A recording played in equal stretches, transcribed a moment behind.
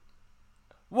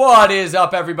What is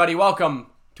up, everybody? Welcome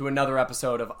to another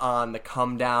episode of On the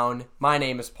Come Down. My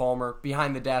name is Palmer.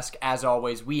 Behind the desk, as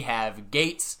always, we have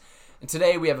Gates. And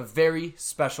today we have a very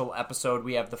special episode.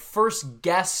 We have the first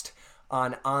guest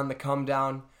on the Come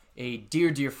Down, a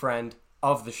dear friend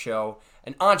of the show,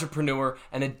 an entrepreneur,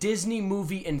 and a Disney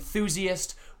movie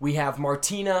enthusiast. We have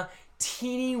Martina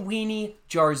Teeny Weeny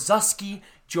Jaruszewski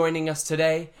joining us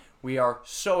today. We are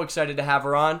so excited to have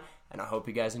her on, and I hope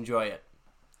you guys enjoy it.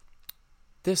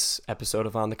 This episode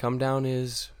of On the Come Down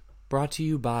is brought to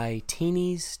you by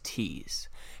Teeny's Tees.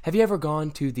 Have you ever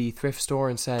gone to the thrift store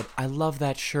and said, I love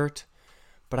that shirt,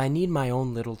 but I need my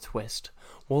own little twist?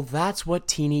 Well, that's what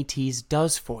Teeny Tees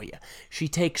does for you. She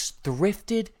takes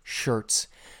thrifted shirts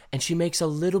and she makes a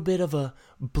little bit of a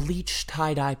bleached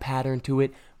tie-dye pattern to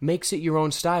it, makes it your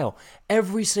own style.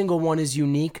 Every single one is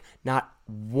unique, not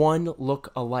one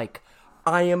look alike.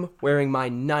 I am wearing my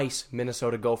nice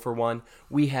Minnesota Gopher one.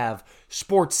 We have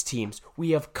sports teams.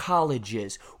 We have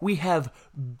colleges. We have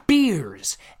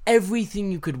beers.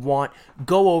 Everything you could want.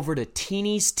 Go over to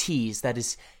Teeny's Tees. That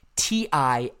is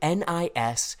TINISTEES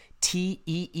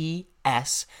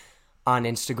on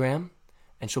Instagram.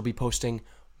 And she'll be posting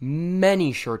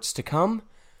many shirts to come.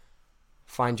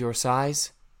 Find your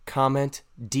size. Comment,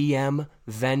 DM,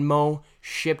 Venmo,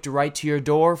 shipped right to your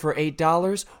door for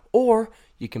 $8. Or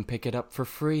you can pick it up for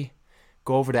free.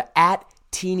 Go over to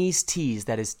 @Teeny's Tees.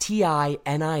 That is TINISTEES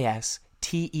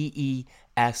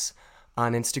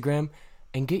on Instagram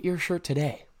and get your shirt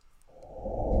today.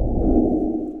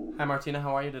 Hi, Martina.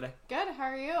 How are you today? Good. How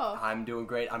are you? I'm doing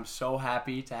great. I'm so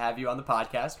happy to have you on the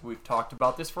podcast. We've talked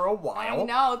about this for a while. I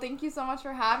know. Thank you so much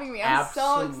for having me. I'm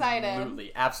so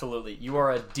excited. Absolutely. You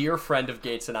are a dear friend of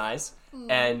Gates and I's.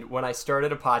 And when I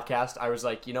started a podcast, I was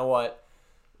like, you know what?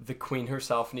 The queen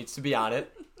herself needs to be on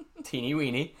it, Teeny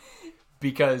Weeny,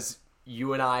 because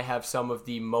you and I have some of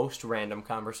the most random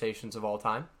conversations of all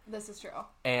time. This is true.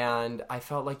 And I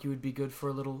felt like you would be good for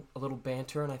a little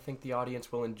banter, and I think the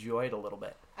audience will enjoy it a little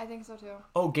bit. I think so too.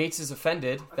 Oh, Gates is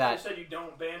offended that you said you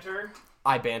don't banter.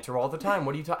 I banter all the time.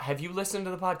 What are you talking? Have you listened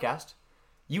to the podcast?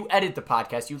 You edit the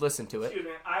podcast. You listen to it. Excuse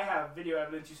me. I have video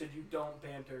evidence. You said you don't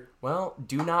banter. Well,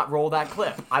 do not roll that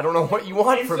clip. I don't know what you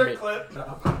want from me. Insert clip.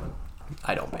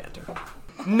 I don't banter.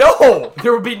 No!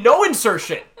 There would be no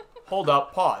insertion! Hold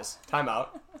up. Pause. Time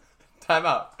out.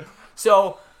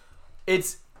 So,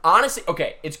 it's honestly...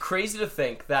 Okay, it's crazy to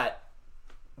think that...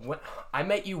 When I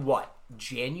met you,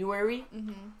 January?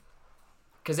 Mm-hmm.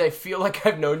 Because I feel like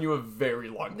I've known you a very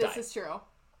long time. This is true.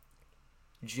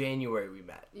 January we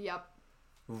met. Yep.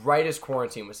 Right as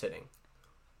quarantine was hitting.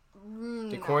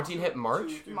 Did quarantine hit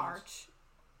March? March.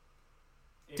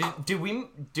 Did we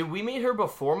meet her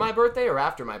before my birthday or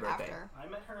after my birthday? After. I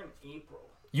met her in April.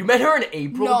 You met her in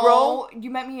April, bro? No, you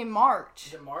met me in March.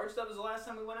 Is it March? That was the last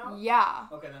time we went out? Yeah.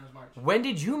 Okay, then it was March. When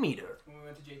did you meet her? When we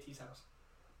went to JT's house.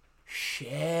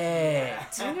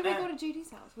 Shit. When did we go to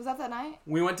JD's house? Was that night?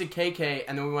 We went to KK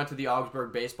and then we went to the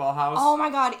Augsburg baseball house. Oh my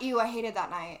god, ew, I hated that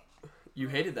night. You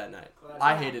hated that night.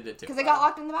 I hated it too. Because I got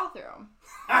locked in the bathroom.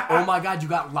 Oh my god, you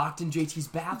got locked in JT's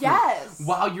bathroom. Yes.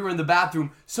 While you were in the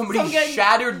bathroom, somebody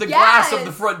shattered the glass of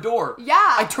the front door.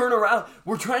 Yeah. I turn around.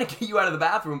 We're trying to get you out of the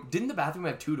bathroom. Didn't the bathroom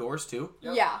have 2 doors too?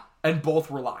 Yep. Yeah. And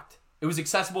both were locked. It was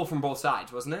accessible from both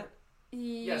sides, wasn't it?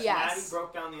 Yes. Maddie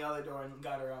broke down the other door and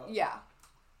got her out. Yeah.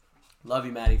 Love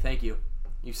you, Maddie. Thank you.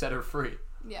 You set her free.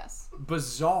 Yes.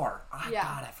 Bizarre. Yeah.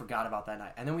 God, I forgot about that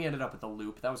night. And then we ended up at the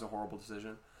Loop. That was a horrible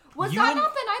decision. Was that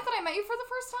not the night that I met you for the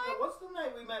first time? What's the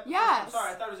night we met? Yes. I'm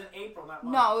sorry, I thought it was in April, not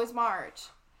March. No, it was March.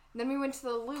 Then we went to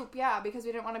the Loop, because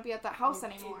we didn't want to be at that house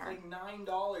anymore. Paid like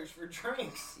 $9 for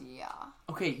drinks. Yeah.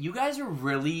 Okay, you guys are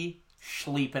really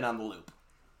sleeping on the Loop.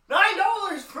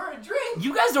 $9 for a drink?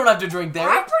 You guys don't have to drink there.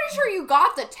 I'm pretty sure you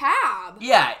got the tab.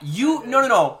 Yeah, you...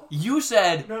 No. You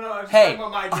said, No, I was just hey, talking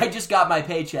about my drink. I just got my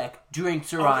paycheck.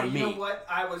 Drinks are on me. You know what?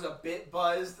 I was a bit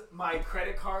buzzed. My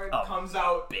credit card comes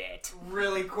out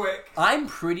really quick. I'm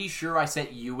pretty sure I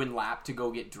sent you and Lap to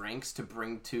go get drinks to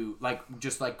bring to,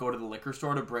 go to the liquor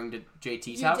store to bring to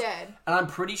JT's house. You did. And I'm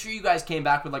pretty sure you guys came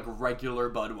back with, regular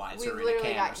Budweiser in a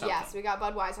can or something. Yes, we got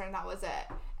Budweiser and that was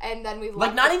it. And then we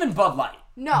not even Bud Light.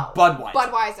 No.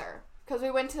 Budweiser. Because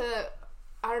we went to,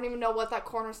 I don't even know what that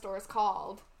corner store is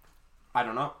called. I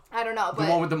don't know. But The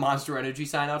one with the Monster Energy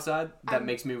sign outside? That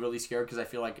makes me really scared because I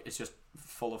feel like it's just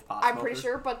full of pot I'm smokers. pretty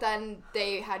sure, but then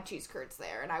they had cheese curds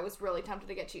there, and I was really tempted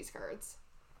to get cheese curds.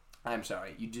 I'm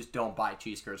sorry. You just don't buy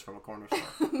cheese curds from a corner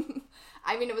store.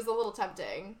 I mean, it was a little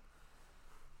tempting.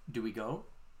 Do we go?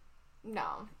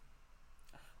 No.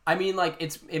 I mean,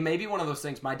 it may be one of those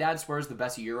things. My dad swears the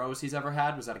best gyros he's ever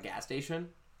had was at a gas station.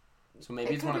 So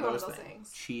maybe it's one of those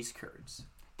things. Cheese curds.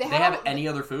 They have any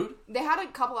other food? They had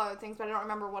a couple other things, but I don't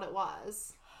remember what it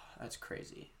was. That's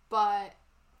crazy. But,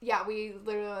 yeah, we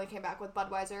literally only came back with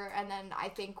Budweiser, and then I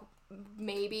think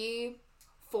maybe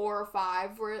 4 or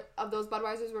 5 of those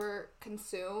Budweisers were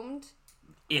consumed.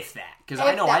 If that. Because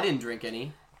I know I didn't drink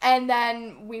any. And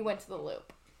then we went to the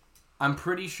Loop. I'm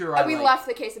pretty sure we left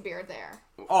the case of beer there.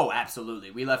 Oh, absolutely.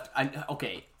 We left...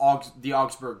 the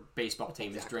Augsburg baseball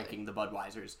team is drinking the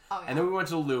Budweisers. Oh, yeah. And then we went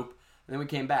to the Loop, and then we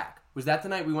came back. Was that the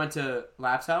night we went to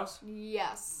Lap's house?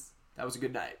 Yes. That was a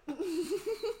good night.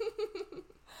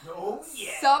 Oh,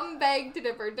 yeah. Some beg to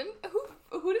differ.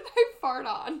 Who did I fart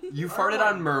on? You farted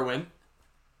on Merwin.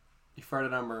 You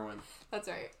farted on Merwin. That's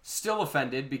right. Still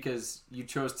offended because you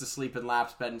chose to sleep in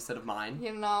Lap's bed instead of mine.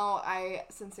 You know, I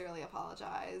sincerely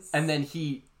apologize. And then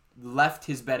he left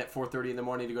his bed at 4:30 in the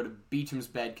morning to go to Beecham's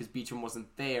bed because Beecham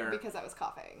wasn't there. Because I was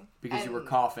coughing. Because you were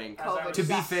coughing. To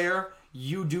be fair,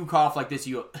 you do cough like this.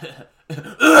 You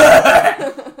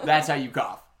That's how you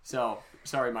cough. So,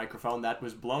 sorry microphone, that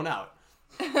was blown out.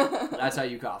 That's how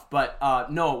you cough. But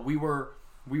no, we were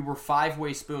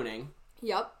 5-way spooning.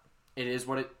 Yep. It is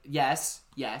what it... Yes.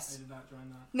 I did not join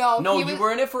that. No, you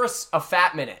were in it for a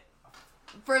fat minute.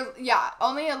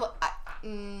 Only a little... I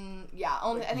think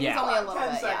it's only a little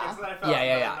 10 bit, seconds,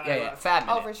 Yeah. Fat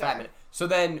minute. Oh, for sure. Fat minute. So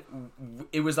then,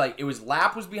 it was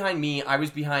Lap was behind me, I was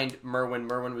behind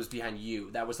Merwin was behind you.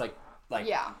 That was like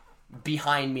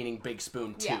behind meaning big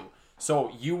spoon too. Yeah.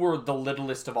 So you were the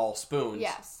littlest of all spoons.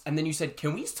 Yes. And then you said,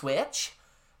 can we switch?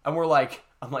 And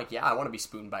I'm like, yeah, I want to be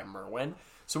spooned by Merwin.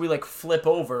 So we flip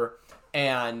over,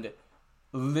 and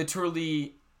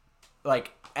literally,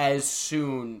 as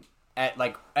soon as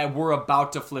we're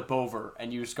about to flip over,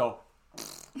 and you just go,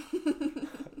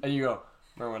 and you go,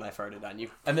 Merwin, I farted on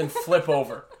you, and then flip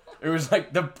over. It was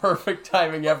the perfect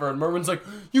timing ever, and Merwin's like,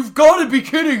 you've got to be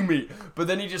kidding me! But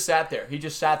then he just sat there. He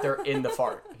just sat there in the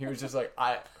fart. He was just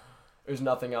there's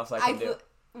nothing else I can do.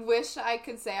 Wish I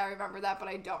could say I remember that, but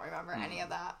I don't remember any of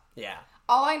that. Yeah.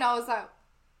 All I know is that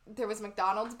there was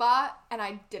McDonald's bought, and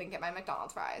I didn't get my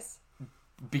McDonald's fries.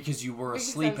 Because you were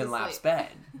asleep in Lap's bed.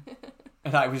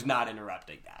 And I was not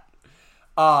interrupting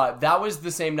that. That was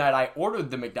the same night I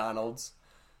ordered the McDonald's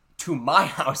to my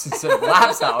house instead of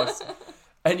Lap's house.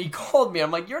 And he called me.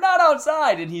 I'm like, you're not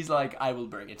outside. And he's like, I will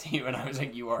bring it to you. And I was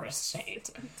like, you are a saint.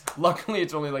 Luckily,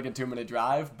 it's only a 2-minute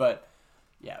drive, but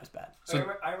yeah, it was bad. So,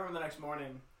 I remember the next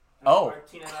morning.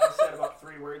 Martina and I said about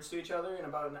 3 words to each other in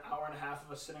about an hour and a half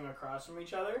of us sitting across from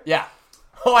each other. Yeah.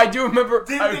 Oh, I do remember.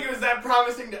 Didn't think it was that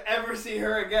promising to ever see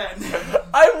her again.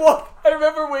 I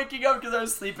remember waking up because I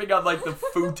was sleeping on the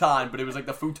futon, but it was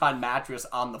the futon mattress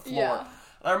on the floor. Yeah. And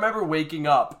I remember waking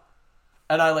up,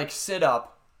 and I sit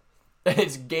up, and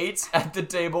it's Gates at the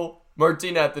table,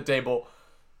 Martina at the table,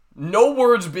 no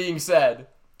words being said,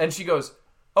 and she goes,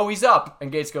 oh, he's up,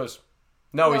 and Gates goes,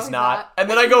 no, he's not. And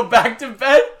then I go back to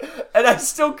bed, and I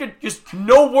still could just...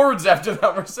 No words after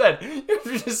that were said.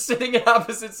 You're just sitting at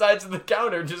opposite sides of the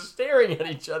counter, just staring at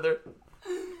each other.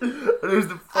 It was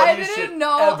the funniest shit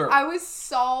ever. I was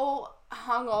so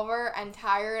hungover and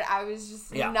tired. I was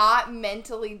just not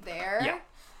mentally there. Yeah.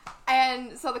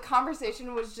 And so the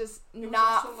conversation was just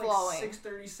not flowing.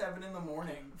 6:37 in the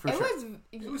morning.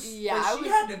 It was she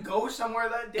had to go somewhere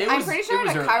that day. I'm pretty sure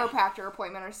I had a chiropractor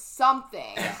appointment or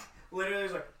something. Literally,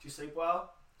 it was do you sleep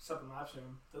well? Slept in the Lap's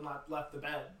room. Then left the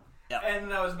bed. Yep.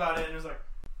 And that was about it. And it was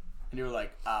and you were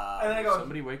like, and then I go,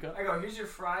 somebody wake up? I go, here's your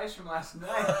fries from last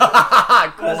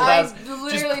night.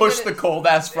 Just push the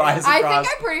cold-ass fries across. I think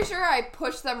I'm pretty sure I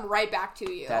pushed them right back to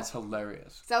you. That's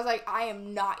hilarious. So I was like, I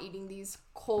am not eating these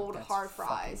cold, hard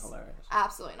fries. Hilarious.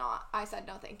 Absolutely not. I said,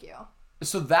 no, thank you.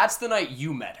 So that's the night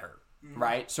you met her,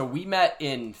 right? So we met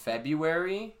in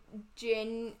February.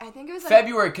 I think it was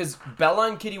February, because Bella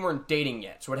and Kitty weren't dating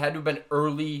yet, so it had to have been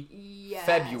early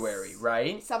February,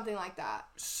 right? Something like that.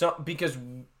 Because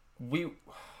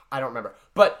I don't remember.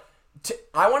 But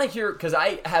I want to hear, because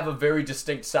I have a very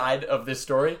distinct side of this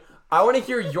story. I want to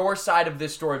hear your side of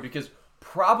this story, because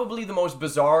probably the most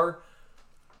bizarre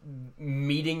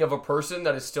meeting of a person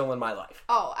that is still in my life.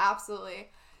 Oh, absolutely.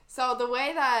 So the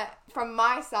way that, from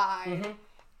my side,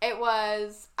 it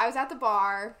was, I was at the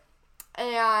bar,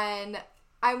 and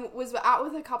I was out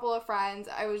with a couple of friends.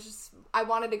 I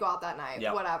wanted to go out that night,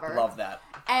 whatever. Love that.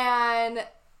 And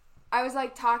I was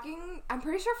talking, I'm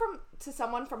pretty sure to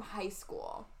someone from high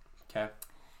school. Okay.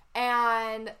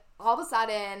 And all of a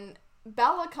sudden,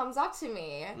 Bella comes up to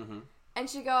me, and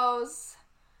she goes,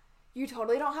 you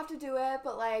totally don't have to do it,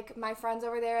 but my friends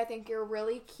over there, I think you're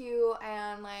really cute,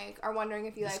 and are wondering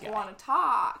if you want to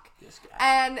talk. This guy.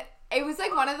 And it was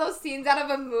one of those scenes out of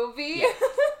a movie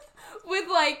with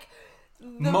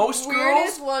Most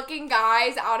weirdest girls looking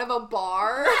guys out of a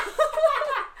bar.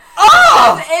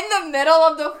 Oh! Just in the middle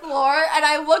of the floor, and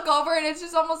I look over, and it's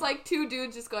just almost like two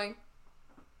dudes just going.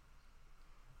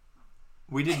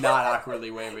 We did not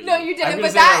awkwardly wave at you. No, you didn't. I'm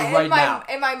But say that that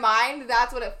in my mind,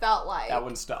 that's what it felt like. That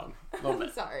one stung. A little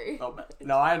bit. Sorry. A little bit.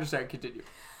 No, I understand. Continue.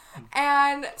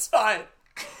 And it's fine.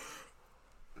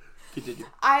 Continue.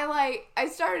 I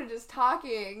started just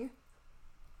talking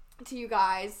to you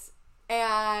guys,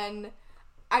 and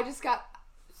I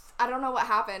don't know what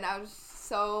happened. I was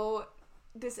so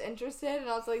disinterested, and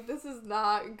I was like, this is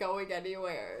not going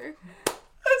anywhere.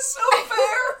 That's so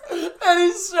fair. That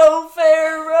is so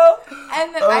fair, bro.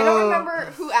 And then I don't remember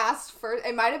who asked first.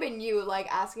 It might have been you,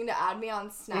 asking to add me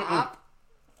on Snap.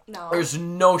 No. There's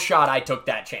no shot I took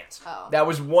that chance. Oh. That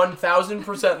was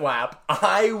 1,000% Lap.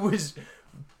 I was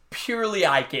purely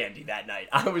eye candy that night.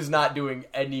 I was not doing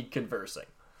any conversing.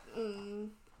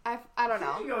 I don't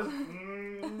know. He goes,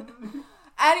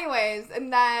 Anyways,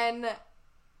 and then,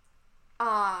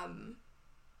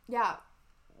 yeah,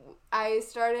 I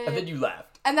started. And then you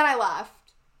left. And then I left.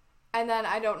 And then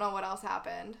I don't know what else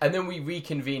happened. And then we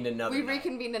reconvened another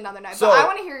night. So, but I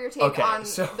want to hear your take on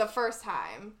so, the first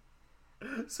time.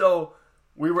 So,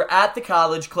 we were at the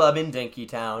college club in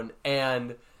Dinkytown,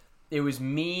 and it was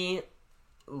me,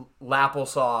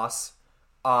 Lapplesauce,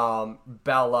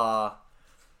 Bella.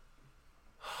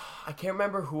 I can't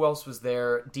remember who else was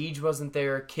there. Deej wasn't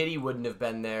there. Kitty wouldn't have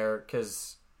been there,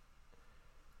 because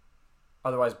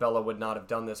otherwise Bella would not have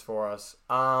done this for us.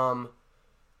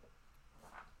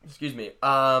 Excuse me.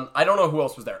 I don't know who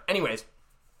else was there. Anyways,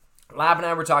 Lap and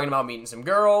I were talking about meeting some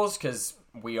girls, because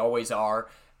we always are.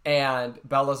 And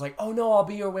Bella's like, oh no, I'll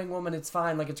be your wing woman. It's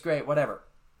fine. It's great. Whatever.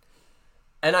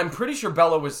 And I'm pretty sure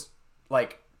Bella was,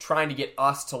 trying to get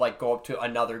us to, go up to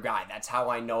another guy. That's how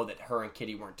I know that her and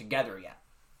Kitty weren't together yet.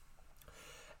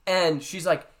 And she's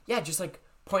like, yeah, just,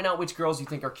 point out which girls you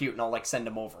think are cute, and I'll, send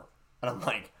them over. And I'm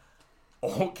like,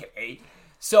 okay.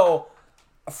 So,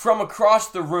 from across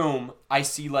the room, I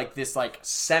see, this,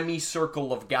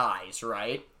 semicircle of guys,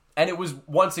 right? And it was,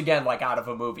 once again, out of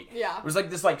a movie. Yeah. It was,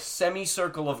 this,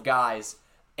 semicircle of guys,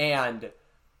 and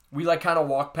we, kind of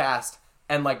walk past,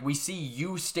 and, we see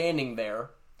you standing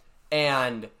there,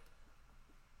 and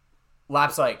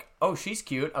Lap's like, oh, she's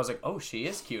cute. I was like, oh, she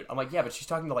is cute. I'm like, yeah, but she's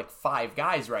talking to, 5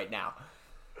 guys right now.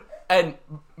 And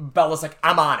Bella's like,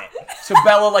 I'm on it. So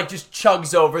Bella, just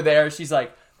chugs over there. She's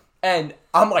like, and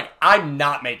I'm like, I'm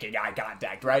not making eye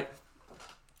contact, right?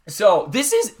 So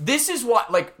this is what,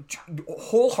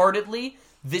 wholeheartedly,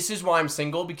 this is why I'm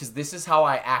single, because this is how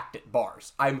I act at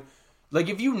bars. I'm,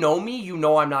 if you know me, you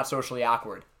know I'm not socially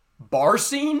awkward. Bar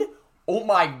scene? Oh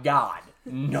my God.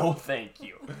 No thank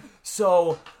you.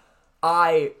 So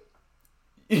Bella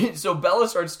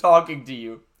starts talking to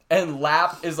you, and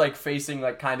Lap is, facing,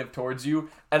 kind of towards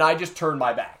you, and I just turn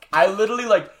my back. I literally,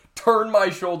 turn my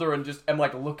shoulder and just am,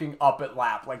 looking up at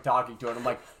Lap, talking to her, and I'm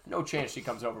like, no chance she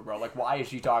comes over, bro. Why is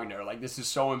she talking to her? This is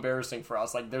so embarrassing for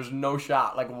us. There's no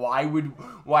shot. Why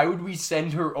would we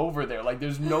send her over there?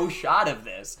 There's no shot of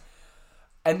this.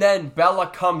 And then Bella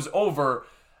comes over,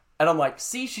 and I'm like,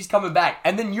 see, she's coming back.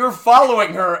 And then you're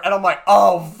following her, and I'm like,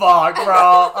 oh, fuck,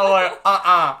 bro. I'm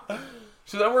like,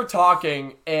 So then we're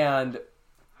talking, and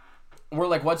we're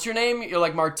like, what's your name? You're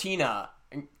like, Martina.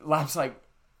 And Lap's like,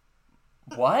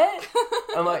 what?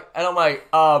 I'm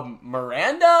like,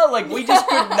 Miranda? We just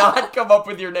could not come up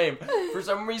with your name. For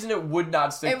some reason, it would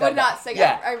not stick. It would not stick.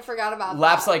 Yeah. I forgot about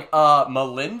Lap's that. like,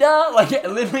 Melinda?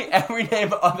 Literally every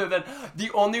name other than...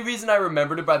 The only reason I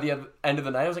remembered it by the end of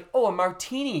the night, I was like, oh, a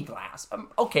martini glass.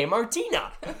 Okay,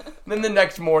 Martina. Then the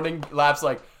next morning, Lap's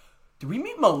like, did we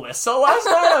meet Melissa last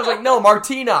night? I was like, no,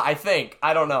 Martina, I think.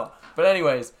 I don't know. But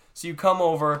anyways, so you come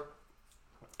over,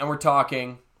 and we're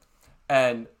talking...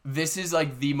 And this is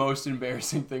the most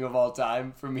embarrassing thing of all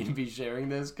time for me to be sharing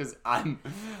this, because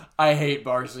I hate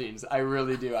bar scenes. I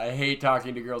really do. I hate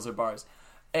talking to girls at bars.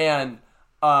 And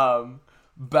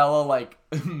Bella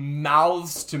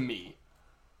mouths to me,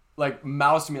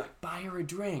 buy her a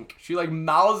drink. She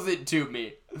mouths it to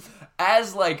me.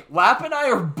 As Lap and I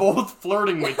are both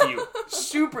flirting with you.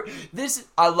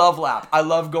 I love Lap. I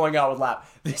love going out with Lap.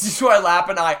 This is why Lap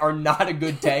and I are not a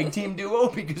good tag team duo,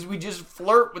 because we just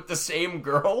flirt with the same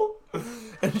girl.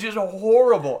 It's just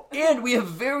horrible. And we have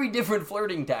very different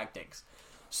flirting tactics.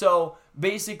 So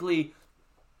basically,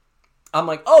 I'm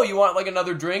like, oh, you want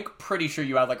another drink? Pretty sure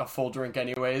you had a full drink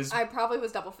anyways. I probably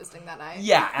was double fisting that night.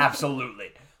 Yeah,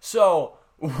 absolutely. So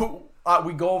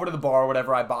we go over to the bar or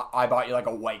whatever. I bought you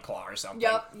a White Claw or something.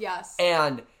 Yep, yes.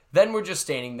 And then we're just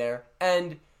standing there,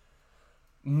 and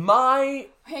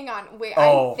Hang on, wait.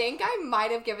 I think I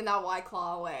might have given that White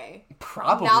Claw away.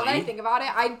 Probably. Now that I think about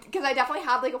it, because I definitely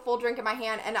had like a full drink in my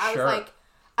hand, and I was like,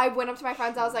 I went up to my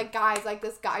friends. I was like, guys, like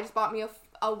this guy just bought me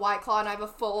a White Claw, and I have a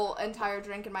full entire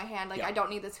drink in my hand. Like I don't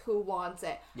need this. Who wants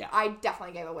it? Yeah. I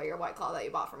definitely gave away your White Claw that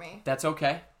you bought for me. That's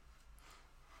okay.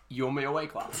 You owe me a White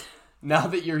Claw. Now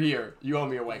that you're here, you owe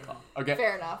me a White Claw. Okay.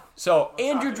 Fair enough. So,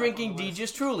 and you're drinking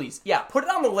DJ's Trulies. Yeah, put it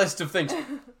on the list of things.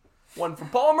 1 for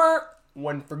Palmer,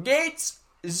 1 for Gates,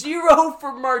 0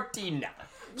 for Martina.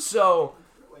 So,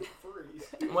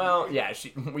 well, yeah,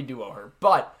 we do owe her.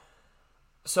 But,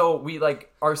 so we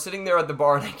like are sitting there at the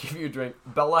bar and I give you a drink.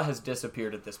 Bella has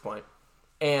disappeared at this point.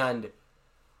 And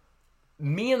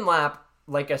me and Lap,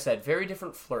 like I said, very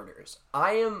different flirters.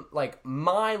 I am, like,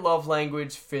 my love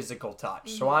language, physical touch.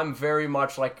 Mm-hmm. So I'm very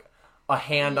much, like, a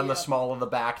hand on the small of the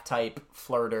back type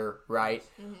flirter, right?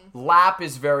 Mm-hmm. Lap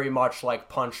is very much, like,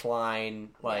 punchline,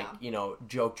 like,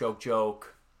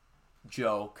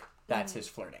 joke. That's his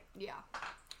flirting. Yeah.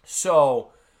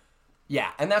 So,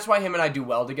 yeah. And that's why him and I do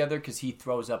well together, because he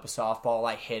throws up a softball,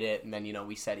 I hit it, and then,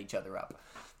 we set each other up.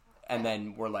 And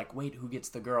then we're like, wait, who gets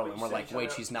the girl? And we're like,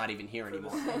 wait, she's not even here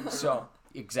anymore. So,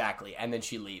 exactly. And then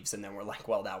she leaves. And then we're like,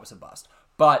 well, that was a bust.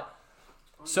 But,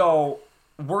 so,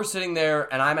 we're sitting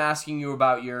there, and I'm asking you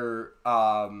about your,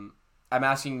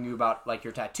 like,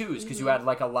 your tattoos. Because you had,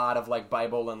 like, a lot of, like,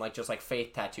 Bible and, like, just, like,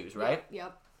 faith tattoos, right?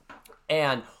 Yep.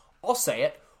 And I'll say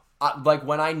it. Like,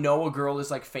 when I know a girl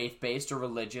is, like, faith-based or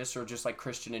religious or just, like,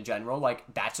 Christian in general, like,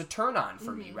 that's a turn-on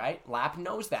for me, right? Lap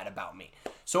knows that about me.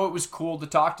 So it was cool to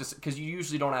talk to, because you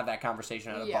usually don't have that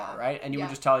conversation at a bar, right? And you were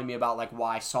just telling me about, like,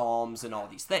 why Psalms and all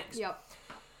these things. Yep.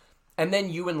 And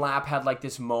then you and Lap had, like,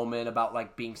 this moment about,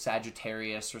 like, being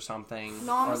Sagittarius or something.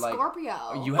 No, I'm or, a like, Scorpio.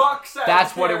 Fuck Sagittarius.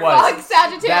 That's what it was. Fuck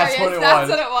Sagittarius. That's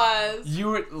what it was.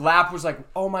 Lap was like,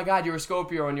 oh my god, you're a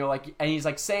Scorpio. And you're like, and he's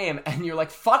like, same. And you're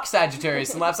like, fuck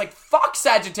Sagittarius. And Lap's like, fuck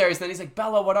Sagittarius. And then he's like,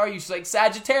 Bella, what are you? She's like,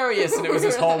 Sagittarius. And it was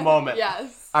this whole moment.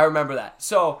 Yes. I remember that.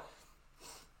 So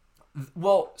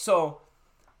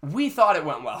we thought it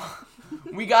went well.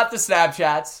 We got the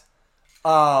Snapchats.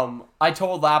 I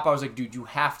told Lap, I was like, dude, you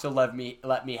have to let me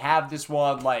have this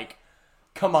one. Like,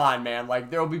 come on, man. Like,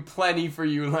 there'll be plenty for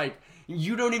you. Like,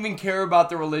 you don't even care about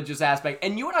the religious aspect.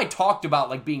 And you and I talked about,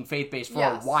 like, being faith-based for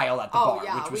a while at the bar,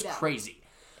 which was crazy.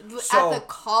 So, at the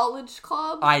college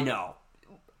club? I know.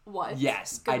 What?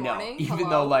 Yes, Good I know. morning. Even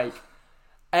though, like...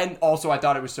 And also, I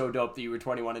thought it was so dope that you were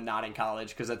 21 and not in college,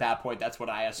 because at that point, that's what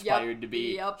I aspired to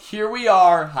be. Yep. Here we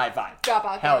are. High five.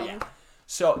 Dropout Hell gang. yeah.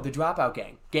 So, the Dropout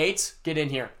Gang. Gates, get in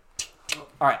here.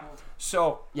 All right.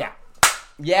 So, yeah.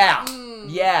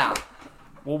 Yeah.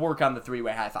 We'll work on the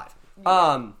 3-way high five.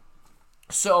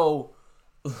 So,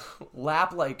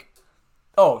 Lap, like...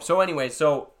 Oh, so anyway,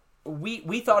 so...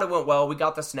 We thought it went well. We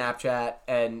got the Snapchat,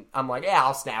 and I'm like, yeah,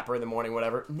 I'll snap her in the morning,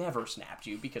 whatever. Never snapped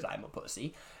you, because I'm a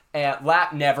pussy. And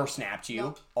Lap never snapped you.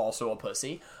 Nope. Also a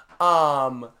pussy.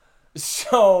 But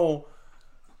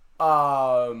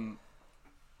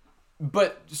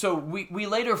so we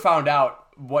later found out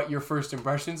what your first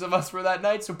impressions of us were that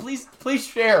night. So please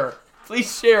share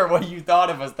what you thought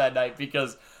of us that night,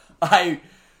 because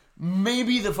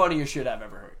maybe the funniest shit I've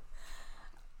ever heard.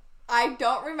 I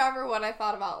don't remember what I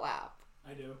thought about Lap.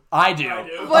 I do.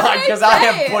 Because I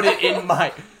have put it in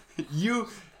my...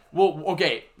 Well,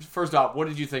 okay, first off, what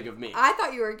did you think of me? I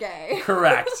thought you were gay.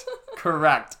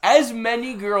 Correct. As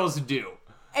many girls do.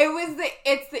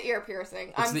 It's the ear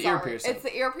piercing. I'm sorry. Ear piercing. It's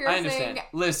the ear piercing. I understand.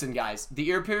 Listen, guys, the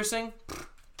ear piercing,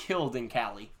 killed in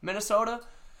Cali. Minnesota,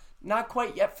 not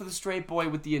quite yet for the straight boy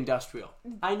with the industrial.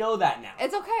 I know that now.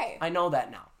 It's okay. I know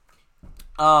that now.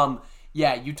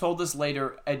 Yeah, you told us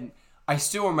later, and I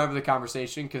still remember the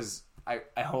conversation, because I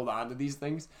hold on to these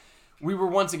things. We were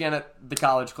once again at the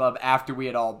college club after we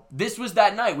had all... This was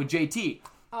that night with JT.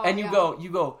 Oh, and you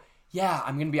go, yeah,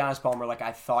 I'm going to be honest, Palmer, like,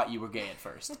 I thought you were gay at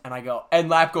first. And I go, and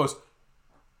Lap goes,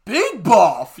 big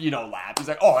buff, Lap. He's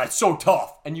like, oh, that's so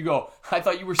tough. And you go, I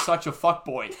thought you were such a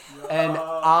fuckboy. And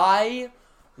I,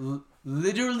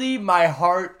 literally, my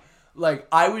heart, like,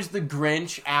 I was the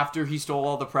Grinch after he stole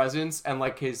all the presents, and,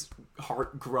 like, his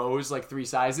heart grows, like, 3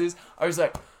 sizes. I was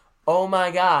like, oh my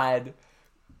god...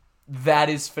 That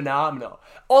is phenomenal.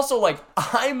 Also, like,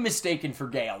 I'm mistaken for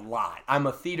gay a lot. I'm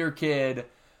a theater kid.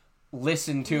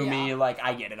 Listen to me. Like,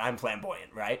 I get it. I'm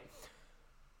flamboyant, right?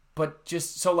 But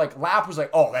just, so, like, Lap was like,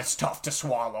 oh, that's tough to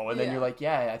swallow. And then you're like,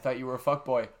 yeah, I thought you were a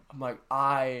fuckboy. I'm like,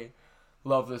 I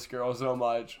love this girl so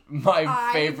much.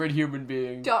 My favorite human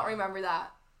being. Don't remember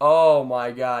that. Oh,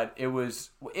 my God.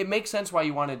 It makes sense why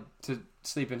you wanted to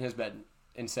sleep in his bed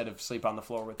instead of sleep on the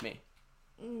floor with me.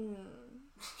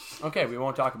 Okay, we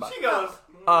won't talk about it. She goes,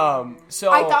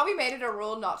 So I thought we made it a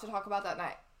rule not to talk about that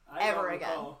night ever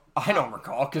again. I don't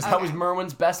recall, because that was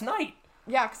Merwin's best night.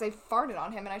 Yeah, because I farted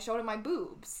on him and I showed him my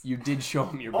boobs. You did show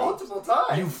him your boobs. Multiple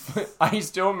times. I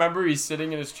still remember he's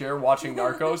sitting in his chair watching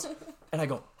Narcos, and I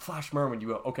go, Flash Merwin. You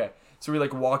go, okay. So we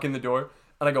walk in the door,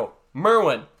 and I go,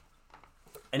 Merwin.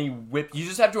 And he you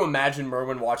just have to imagine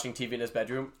Merwin watching TV in his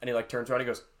bedroom, and he turns around and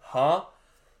he goes, huh?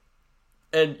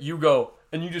 And you go,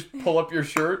 and you just pull up your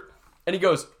shirt, and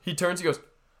he turns, he goes,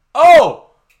 oh!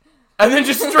 And then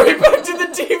just straight back to the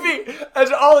TV.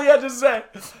 That's all he had to say.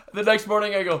 The next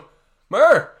morning I go,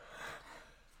 Mer,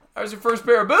 that was your first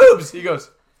pair of boobs. He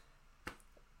goes,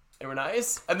 they were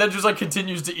nice. And then just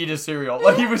continues to eat his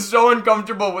cereal. He was so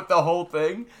uncomfortable with the whole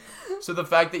thing. So the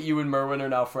fact that you and Merwin are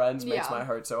now friends makes my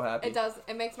heart so happy. It does.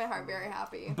 It makes my heart very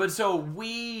happy. But so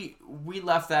we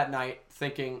left that night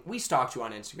thinking, we stalked you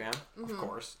on Instagram, of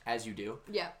course, as you do.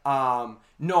 Yeah.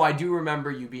 No, I do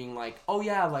remember you being like, oh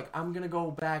yeah, I'm going to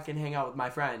go back and hang out with my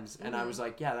friends. And I was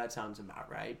like, yeah, that sounds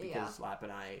about right. Because Lap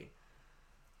and I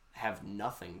have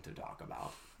nothing to talk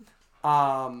about.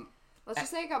 Let's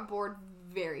just say I got bored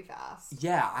very fast.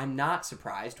 Yeah, I'm not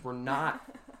surprised. We're not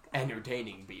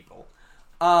entertaining people.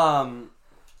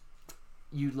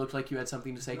 You looked like you had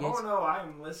something to say, Gates? No,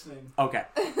 I'm listening. Okay.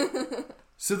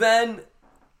 So then,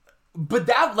 but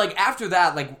that, after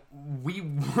that, we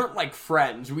weren't,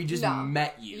 friends. We just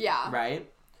met you. Yeah. Right?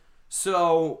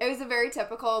 So. It was a very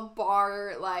typical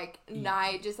bar,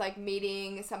 night, just,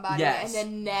 meeting somebody and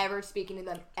then never speaking to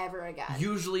them ever again.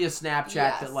 Usually a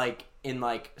Snapchat that, in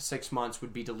 6 months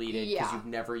would be deleted because you've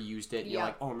never used it. You're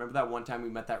like, oh, remember that one time we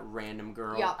met that random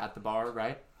girl at the bar,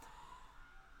 right?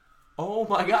 Oh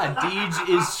my god, Deej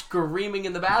is screaming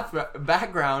in the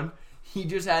background. He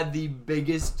just had the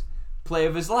biggest play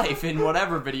of his life in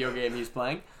whatever video game he's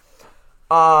playing.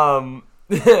 If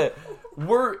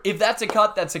that's a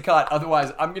cut, that's a cut.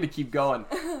 Otherwise, I'm going to keep going.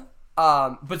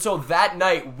 But so that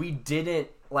night, we didn't,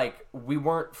 we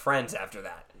weren't friends after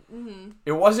that. Mm-hmm.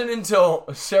 It wasn't until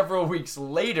several weeks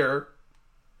later.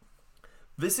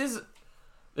 This is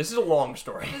a long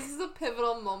story. This is a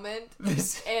pivotal moment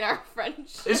in our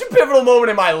friendship. This is a pivotal moment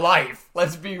in my life.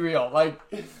 Let's be real.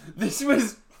 This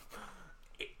was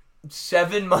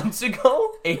 7 months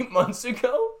ago, 8 months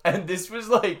ago, and this was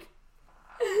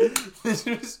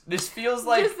this feels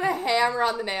like just a hammer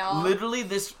on the nail. Literally,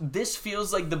 this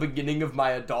feels like the beginning of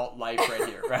my adult life right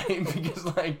here, right? Because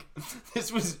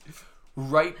this was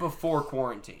right before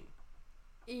quarantine.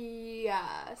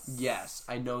 Yes. Yes,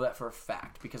 I know that for a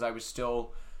fact because I was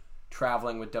still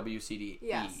traveling with WCDE.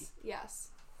 Yes.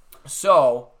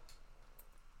 So,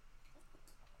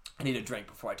 I need a drink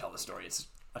before I tell the story. It's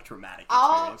a traumatic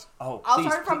experience. I'll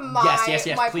start from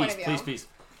my point of view. Please.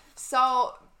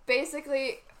 So,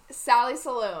 basically, Sally's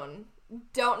Saloon.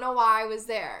 Don't know why I was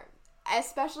there.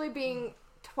 Especially being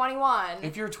 21.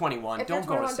 If you're 21, don't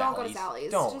go to Sally's. Don't go to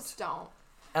Sally's. Just don't.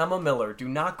 Emma Miller, do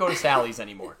not go to Sally's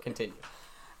anymore. Continue.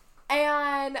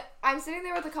 And I'm sitting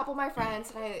there with a couple of my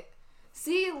friends, and I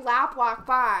see Lap walk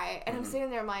by, and I'm sitting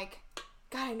there, I'm like,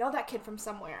 God, I know that kid from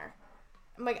somewhere.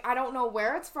 I'm like, I don't know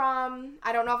where it's from.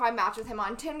 I don't know if I matched with him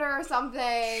on Tinder or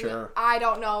something. Sure. I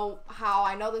don't know how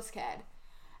I know this kid.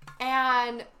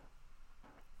 And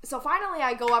so finally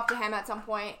I go up to him at some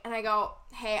point, and I go,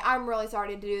 hey, I'm really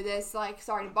sorry to do this.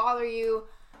 Sorry to bother you,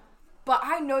 but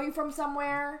I know you from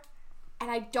somewhere. And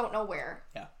I don't know where.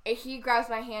 Yeah. And he grabs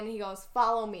my hand and he goes,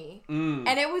 follow me. And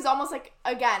it was almost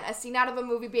again, a scene out of a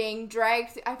movie being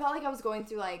dragged. I felt like I was going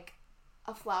through,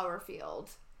 a flower field.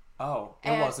 Oh,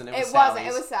 it wasn't. It was Sally's. Wasn't.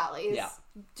 It was Sally's. Yeah.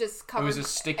 Just covered. It was a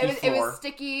sticky floor. It was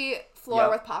sticky floor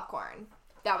with popcorn.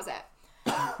 That was it.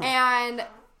 And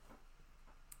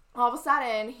all of a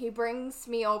sudden, he brings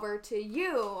me over to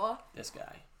you. This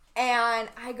guy. And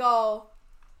I go,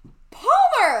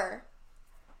 Palmer!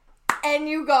 And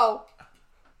you go,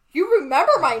 you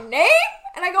remember my name?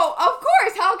 And I go, of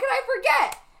course, how can I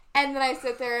forget? And then I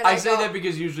sit there and I say that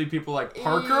because usually people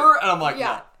Parker, and I'm like,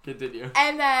 no, continue.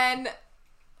 And then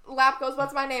Lap goes,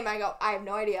 what's my name? I go, I have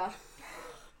no idea.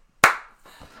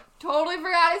 Totally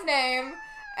forgot his name.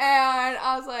 And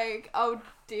I was like, oh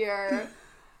dear.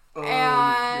 Oh,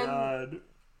 God.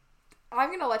 I'm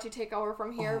going to let you take over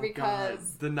from here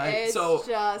because the night, it's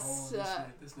just...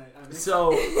 This night.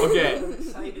 Okay.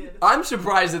 I'm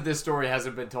surprised that this story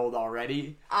hasn't been told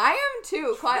already. I am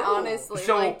too, quite honestly.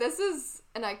 So, this is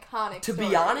an iconic story. To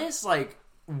be honest,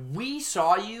 we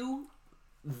saw you...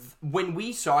 When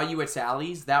we saw you at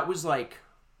Sally's, that was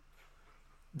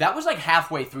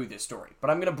halfway through this story. But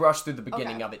I'm going to brush through the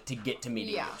beginning of it to get to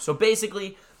meeting you. So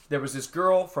basically... There was this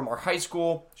girl from our high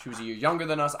school. She was a year younger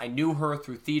than us. I knew her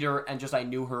through theater, and I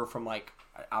knew her from,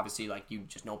 obviously, like, you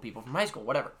just know people from high school,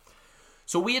 whatever.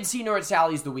 So we had seen her at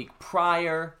Sally's the week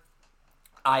prior.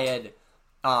 I had,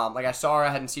 I saw her.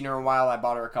 I hadn't seen her in a while. I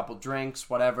bought her a couple drinks,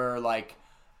 whatever. Like,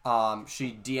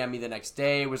 she DM'd me the next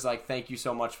day, was like, thank you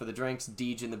so much for the drinks.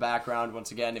 Deej in the background.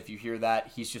 Once again, if you hear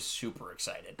that, he's just super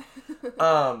excited.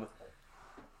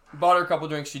 Bought her a couple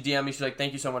drinks. She DM'd me. She's like,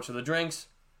 thank you so much for the drinks.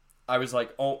 I was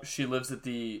like, oh, she lives at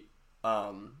the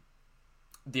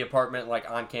apartment, like,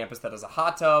 on campus that has a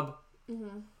hot tub.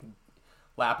 Mm-hmm.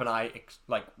 Lap and I,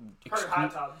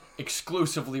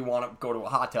 exclusively want to go to a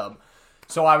hot tub.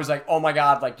 So I was like, oh my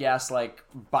God, like, yes, like,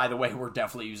 by the way, we're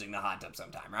definitely using the hot tub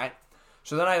sometime, right?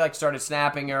 So then I, like, started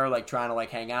snapping her, like, trying to, like,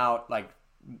 hang out, like,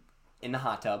 in the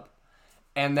hot tub.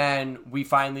 And then we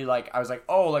finally, like, I was like,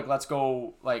 oh, like, let's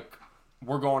go, like,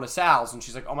 we're going to Sal's. And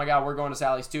she's like, oh my God, we're going to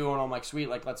Sally's too. And I'm like, sweet,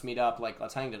 like, let's meet up, like,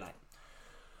 let's hang tonight.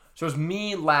 So it was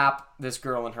me, Lap, this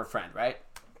girl, and her friend, right?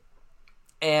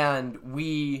 And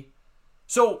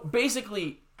so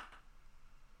basically,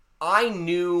 I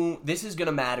knew, this is going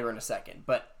to matter in a second,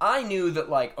 but I knew that,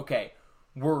 like, okay,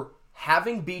 we're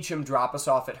having Beecham drop us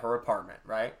off at her apartment,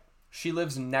 right? She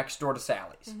lives next door to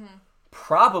Sally's. Mm-hmm.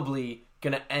 Probably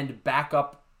going to end back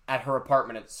up at her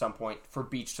apartment at some point for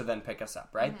Beach to then pick us up,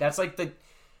 right? Mm-hmm.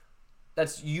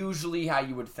 That's usually how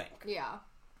you would think. Yeah.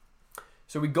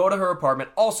 So we go to her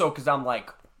apartment, also because I'm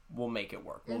like, we'll make it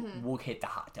work. We'll hit the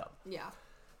hot tub. Yeah.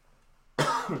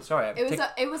 Sorry.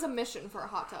 It was a mission for a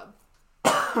hot tub.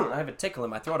 I have a tickle in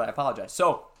my throat. I apologize.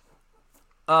 So,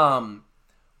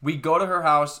 we go to her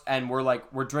house and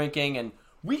we're drinking and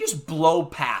we just blow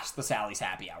past the Sally's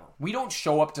happy hour. We don't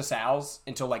show up to Sal's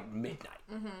until like midnight,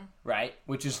 right?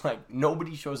 Which is like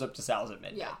nobody shows up to Sal's at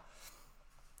midnight. Yeah.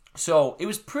 So it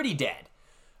was pretty dead.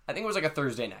 I think it was like a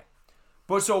Thursday night.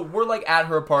 But so we're like at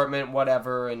her apartment,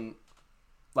 whatever, and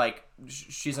like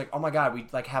she's like, oh my God, we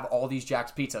like have all these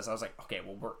Jack's pizzas. I was like, okay,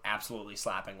 well, we're absolutely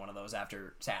slapping one of those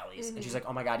after Sally's. And she's like,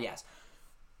 oh my God, yes.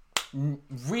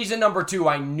 Reason number 2,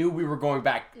 I knew we were going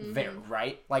back there,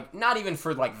 right? Like, not even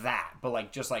for like that, but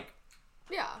like just like,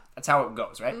 yeah, that's how it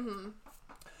goes, right?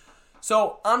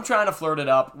 So I'm trying to flirt it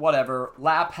up, whatever.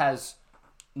 Lap has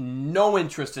no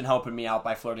interest in helping me out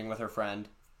by flirting with her friend.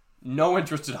 No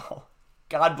interest at all.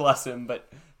 God bless him,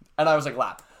 and I was like,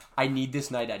 Lap, I need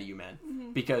this night out of you, man,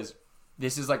 because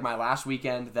this is like my last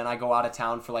weekend. Then I go out of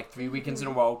town for like 3 weekends in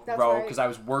a row because I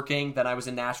was working. Then I was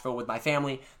in Nashville with my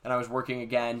family. Then I was working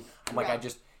again. I'm like, I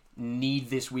just need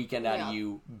this weekend out of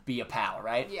you. Be a pal,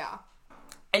 right? Yeah.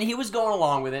 And he was going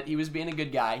along with it. He was being a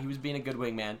good guy. He was being a good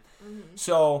wingman.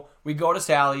 So we go to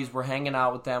Sally's. We're hanging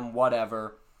out with them,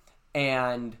 whatever.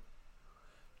 And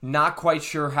not quite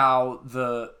sure how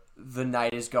the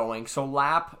night is going. So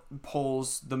Lap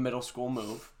pulls the middle school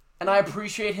move. And I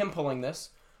appreciate him pulling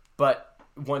this. But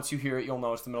once you hear it, you'll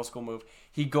know it's the middle school move.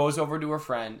 He goes over to her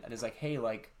friend and is like, hey,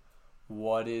 like,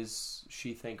 what does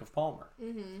she think of Palmer?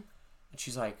 And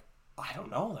she's like, I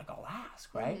don't know. Like, I'll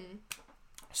ask, right?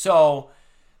 So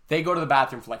they go to the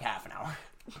bathroom for like half an hour.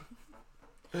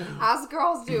 As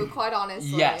girls do, quite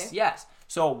honestly. Yes.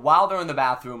 So while they're in the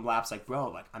bathroom, Lap's like, bro,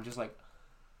 like, I'm just like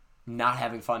not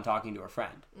having fun talking to her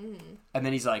friend. And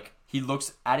then he's like, he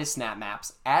looks at his snap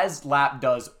maps, as Lap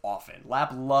does often.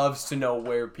 Lap loves to know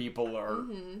where people are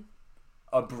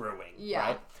brewing,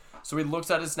 right? So he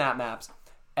looks at his snap maps,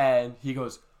 and he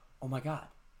goes, oh my God,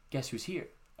 guess who's here?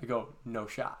 I go, no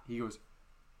shot. He goes,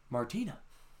 Martina.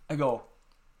 I go,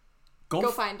 go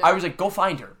find her. I was like, go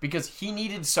find her, because he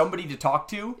needed somebody to talk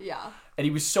to. Yeah. And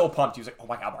he was so pumped. He was like, oh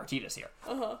my God, Martina's here.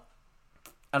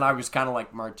 And I was kind of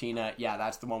like, Martina, yeah,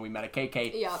 that's the one we met at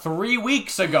KK 3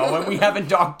 weeks ago, and we haven't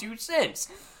talked to since.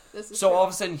 So all of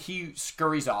a sudden, he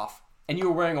scurries off, and you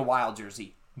were wearing a Wild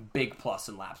jersey. Big plus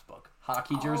in Lap's book.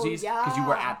 Hockey jerseys, because you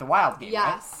were at the Wild game,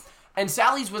 right? And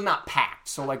Sally's was not packed,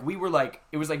 so like we were like,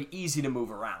 it was like easy to move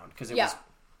around, because it was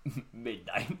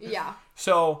midnight. Yeah.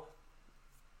 So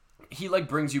he like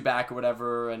brings you back or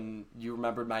whatever, and you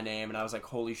remembered my name, and I was like,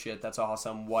 holy shit, that's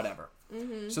awesome, whatever.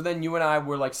 So then you and I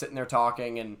were like sitting there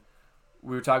talking, and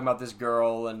we were talking about this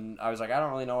girl, and I was like, I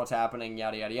don't really know what's happening,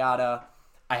 yada yada yada.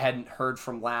 I hadn't heard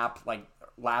from Lap, like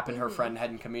Lap and her friend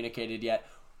hadn't communicated yet.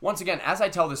 Once again, as I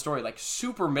tell this story, like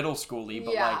super middle school-y,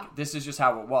 but like this is just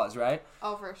how it was, right?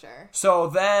 Oh, for sure. So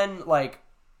then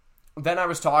I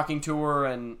was talking to her,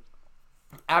 and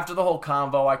after the whole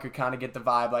convo, I could kind of get the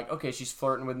vibe, like, okay, she's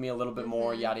flirting with me a little bit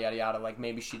more, yada, yada, yada. Like,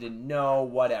 maybe she didn't know,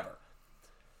 whatever.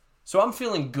 So I'm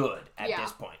feeling good at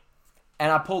this point.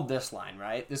 And I pulled this line,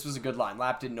 right? This was a good line.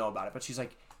 Lap didn't know about it. But she's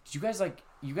like, did you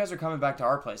guys are coming back to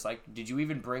our place. Like, did you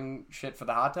even bring shit for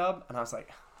the hot tub? And I was like,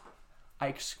 I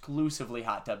exclusively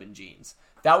hot tub in jeans.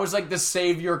 That was like the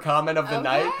savior comment of the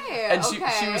night. And she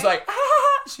was like,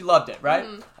 She loved it, right?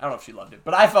 I don't know if she loved it,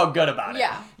 but I felt good about it.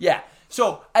 Yeah. Yeah.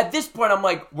 So at this point, I'm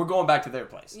like, we're going back to their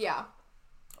place. Yeah.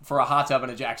 For a hot tub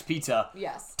and a Jack's Pizza.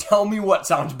 Yes. Tell me what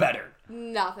sounds better.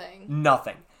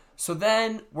 Nothing. So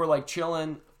then we're like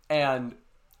chilling and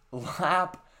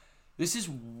Lap. This is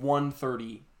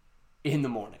 1:30 in the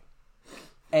morning.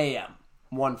 A.M.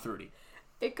 1:30.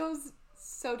 It goes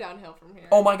so downhill from here.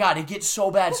 Oh my God, it gets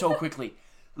so bad so quickly.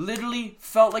 Literally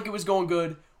felt like it was going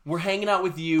good. We're hanging out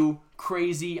with you.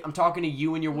 Crazy. I'm talking to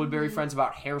you and your Woodbury friends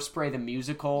about Hairspray the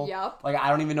musical. Yep. Like, I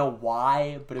don't even know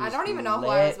why, but it was I don't even know who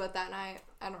I was with that night.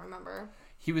 I don't remember.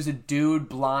 He was a dude,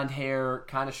 blonde hair,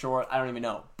 kind of short. I don't even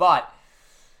know. But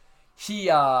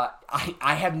he, I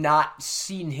have not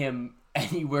seen him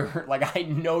anywhere. Like, I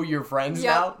know your friends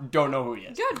now. Don't know who he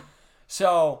is. Good.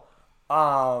 So,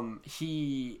 so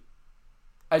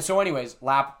anyways,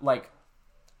 Lap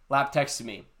texted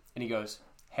me and he goes,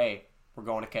 hey, we're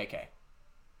going to KK.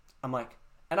 I'm like,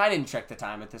 and I didn't check the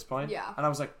time at this point. Yeah. And I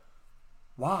was like,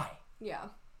 why? Yeah.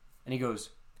 And he goes,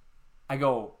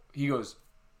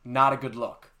 not a good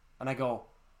look. And I go,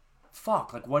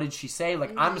 fuck, like, what did she say?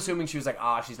 Like, I'm assuming she was like,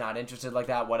 she's not interested, like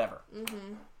that, whatever.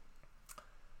 Mm-hmm.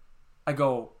 I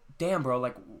go, damn, bro,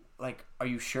 like, are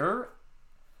you sure?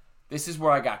 This is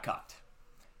where I got cucked.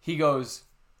 He goes,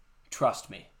 trust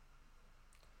me.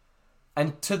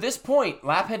 And to this point,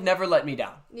 Lap had never let me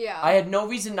down. Yeah. I had no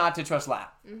reason not to trust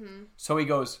Lap. Mm-hmm. So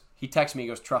he texts me, he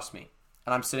goes, trust me.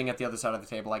 And I'm sitting at the other side of the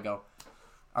table. I go,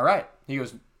 all right. He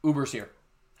goes, Uber's here.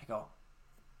 I go,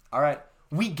 all right.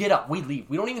 We get up. We leave.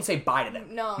 We don't even say bye to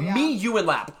them. No, yeah. Me, you, and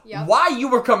Lap. Yep. Why you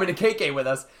were coming to KK with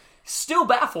us still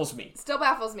baffles me.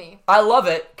 I love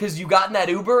it because you got in that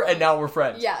Uber and now we're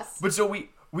friends. Yes. But so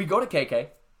we go to KK.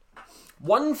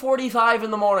 1:45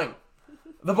 in the morning.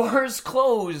 The bars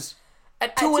close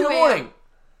at 2 in the morning.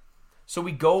 So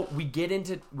we get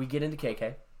into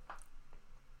KK.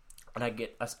 And I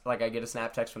get a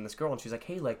snap text from this girl and she's like,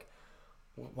 hey, like,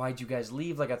 why'd you guys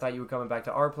leave? Like, I thought you were coming back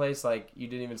to our place. Like, you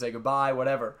didn't even say goodbye,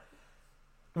 whatever.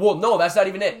 Well, no, that's not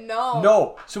even it.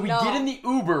 No. So we get in the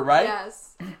Uber, right?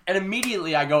 Yes. And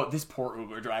immediately I go, this poor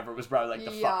Uber driver was probably like,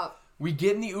 the fuck. We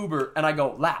get in the Uber and I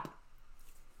go, Lap,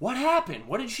 what happened?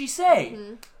 What did she say?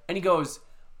 Mm-hmm. And he goes,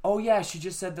 oh yeah, she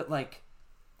just said that like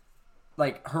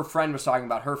her friend was talking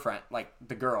about her friend, like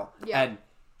the girl. Yeah. And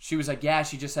she was like, yeah,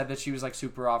 she just said that she was like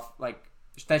super off, like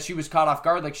that she was caught off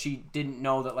guard, like she didn't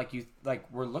know that like you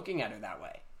like were looking at her that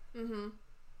way. Mm-hmm.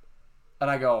 And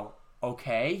I go,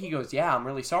 okay. He goes, yeah, I'm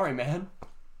really sorry, man.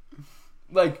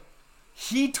 Like,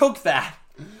 he took that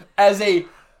as a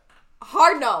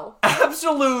hard no.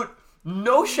 Absolute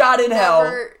no shot in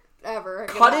hell. Ever.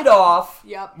 Cut it off.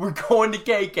 Yep. We're going to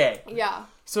KK. Yeah.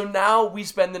 So now I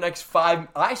spend the next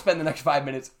 5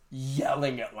 minutes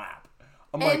yelling at Lap.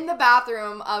 In the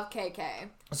bathroom of KK.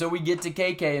 So we get to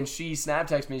KK and she snap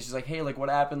texts me. She's like, hey, like, what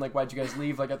happened? Like, why'd you guys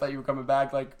leave? Like, I thought you were coming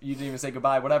back. Like, you didn't even say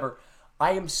goodbye, whatever.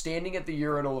 I am standing at the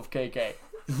urinal of KK,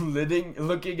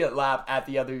 looking at Lap at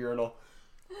the other urinal,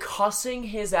 cussing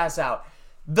his ass out.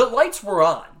 The lights were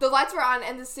on.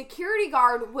 And the security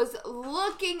guard was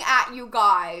looking at you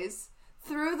guys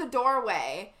through the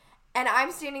doorway. And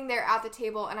I'm standing there at the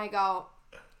table and I go,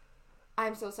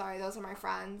 I'm so sorry, those are my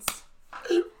friends.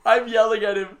 I'm yelling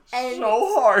at him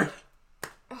so hard.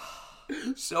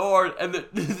 So hard. And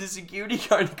the security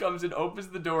guard comes and opens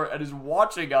the door and is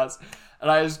watching us.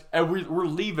 And we're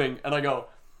leaving. And I go,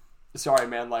 sorry,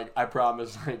 man. Like, I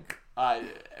promise. Like,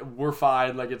 we're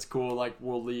fine. Like, it's cool. Like,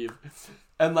 we'll leave.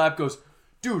 And Lap goes,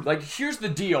 dude, like, here's the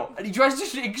deal. And he tries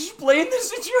to explain the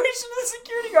situation to the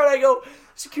security guard. I go,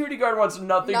 security guard wants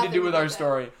nothing to do with our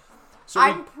story. So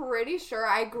I'm pretty sure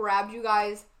I grabbed you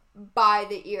guys by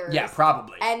the ears. Yeah,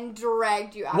 probably. And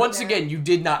dragged you out. Once again, you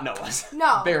did not know us.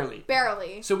 No.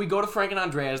 Barely. So we go to Frank and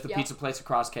Andrea's, the pizza place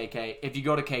across KK. If you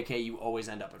go to KK, you always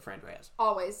end up at Frank and Andrea's.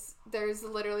 Always. There's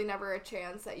literally never a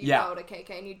chance that you go to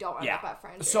KK and you don't end up at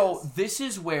Frank and Andrea's. So this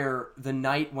is where the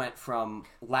night went from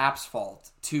Lap's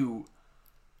fault to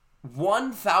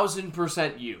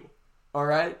 1,000% you. All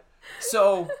right?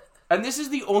 So, and this is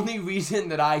the only reason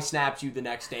that I snapped you the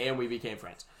next day and we became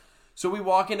friends. So we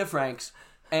walk into Frank's.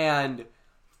 And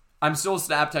I'm still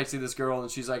snap texting this girl,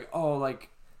 and she's like, oh, like,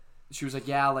 she was like,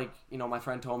 yeah, like, you know, my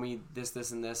friend told me this,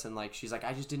 and this, and, like, she's like,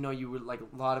 I just didn't know you would, like,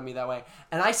 lie to me that way.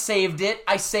 And I saved it.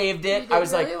 You did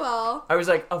really well. I was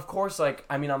like, of course, like,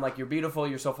 I mean, I'm like, you're beautiful,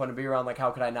 you're so fun to be around, like,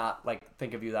 how could I not, like,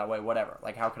 think of you that way, whatever.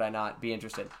 Like, how could I not be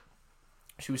interested?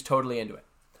 She was totally into it.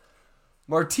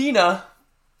 Martina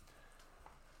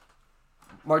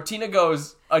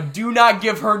goes, do not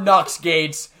give her nuts,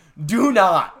 Gates. Do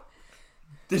not.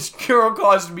 This girl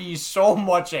caused me so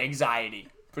much anxiety.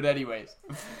 But anyways.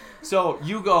 So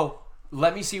you go,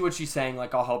 let me see what she's saying.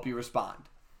 Like, I'll help you respond.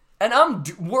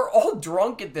 And we're all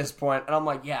drunk at this point, and I'm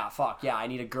like, yeah, fuck, yeah, I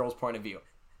need a girl's point of view.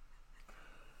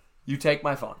 You take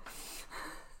my phone.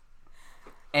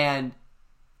 And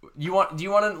do you want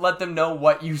to let them know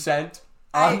what you sent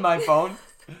on my phone?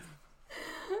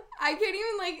 I can't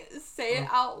even, like, say it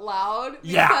out loud.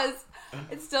 Yeah. Because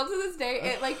it's still to this day,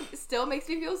 it, like, still makes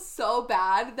me feel so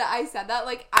bad that I said that.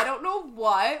 Like, I don't know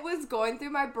what was going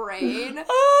through my brain when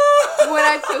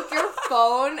I took your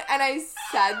phone and I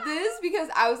said this, because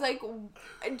I was, like,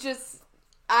 just,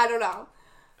 I don't know.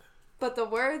 But the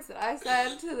words that I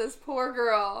said to this poor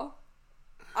girl,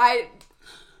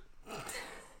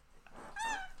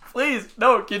 Please,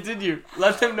 no, continue.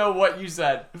 Let them know what you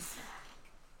said.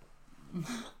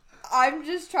 I'm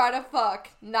just trying to fuck,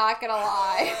 not gonna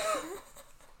lie.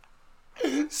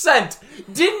 Sent.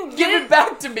 Didn't give it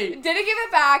back to me. Didn't give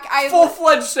it back.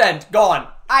 Full-fledged sent. Gone.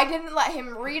 I didn't let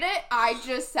him read it. I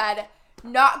just said,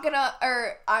 not gonna,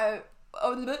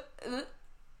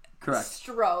 Correct.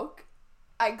 Stroke.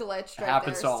 I glitched right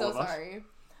Happens there. to all So of us. sorry.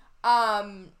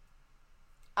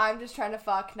 I'm just trying to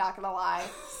fuck, not gonna lie.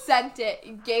 Sent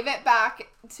it. Gave it back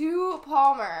to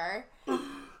Palmer.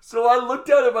 So I looked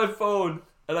down at my phone,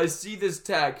 and I see this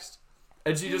text,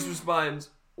 and she just responds,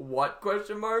 what,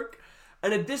 question mark?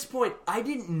 And at this point, I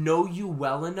didn't know you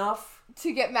well enough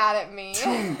to get mad at me.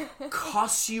 To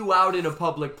cuss you out in a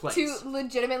public place. To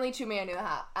legitimately chew me a new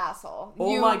asshole.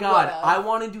 Oh my God. I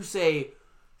wanted to say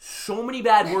so many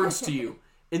bad words to you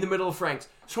in the middle of Frank's.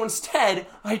 So instead,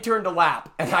 I turned to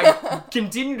Lap, and I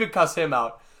continued to cuss him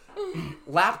out.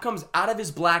 Lap comes out of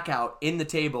his blackout in the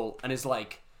table and is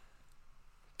like...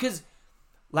 Because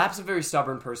Lap's a very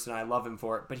stubborn person, I love him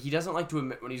for it, but he doesn't like to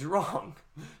admit when he's wrong.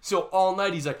 So all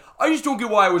night he's like, I just don't get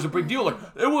why it was a big deal. Like,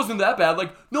 it wasn't that bad.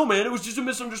 Like, no man, it was just a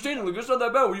misunderstanding. Like, it's not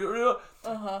that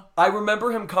bad. I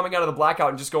remember him coming out of the blackout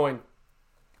and just going,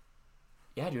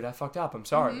 yeah, dude, I fucked up. I'm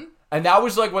sorry. Mm-hmm. And that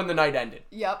was like when the night ended.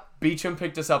 Yep. Beecham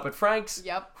picked us up at Frank's.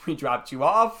 Yep. We dropped you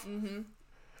off. Mm-hmm.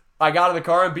 I got in the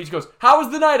car and Beach goes, how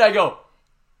was the night? I go,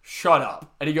 shut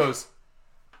up. And he goes,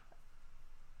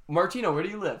 Martina, where do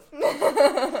you live?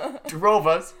 Drove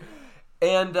us.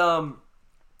 And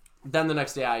then the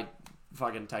next day I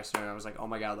fucking texted her and I was like, oh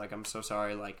my God, like, I'm so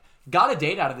sorry. Like, got a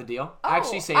date out of the deal. Oh,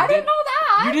 Actually saved it. I didn't know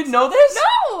that. You didn't know this?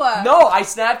 No. No, I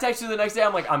snap texted her the next day.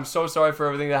 I'm like, I'm so sorry for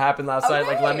everything that happened last night.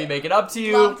 Like, let me make it up to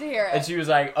you. Love to hear it. And she was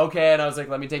like, okay. And I was like,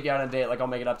 let me take you out on a date. Like, I'll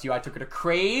make it up to you. I took her to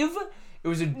Crave. It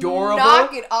was adorable.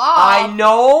 Knock it off. I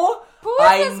know. Who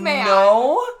is this man? I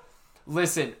know.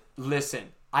 Listen.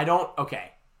 I don't...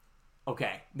 Okay.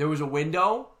 There was a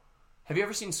window. Have you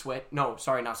ever seen Switch? No,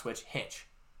 sorry, not Switch. Hitch.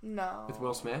 No. With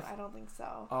Will Smith? I don't think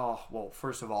so. Oh, well,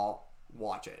 first of all,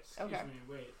 watch it. Okay. Excuse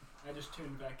me, wait. I just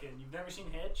tuned back in. You've never seen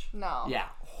Hitch? No. Yeah.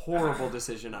 Horrible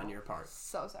decision on your part.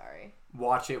 So sorry.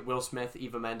 Watch it. Will Smith,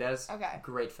 Eva Mendes. Okay.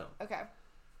 Great film. Okay.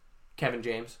 Kevin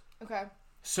James. Okay.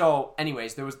 So,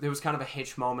 anyways, there was kind of a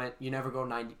Hitch moment. You never go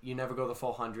 90. You never go the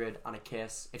full 100 on a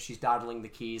kiss. If she's dawdling the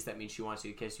keys, that means she wants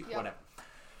you to kiss you. Yep. Whatever.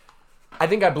 I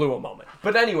think I blew a moment.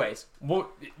 But anyways,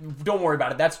 don't worry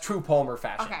about it. That's true Palmer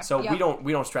fashion. Okay. So we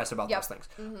don't stress about those things.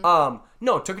 Mm-hmm.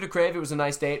 No, took her to Crave. It was a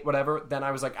nice date, whatever. Then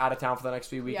I was like out of town for the next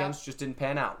few weekends. Just didn't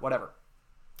pan out. Whatever.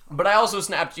 But I also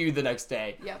snapped you the next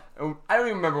day. Yep. I don't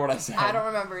even remember what I said. I don't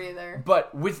remember either.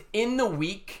 But within the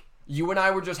week, you and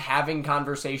I were just having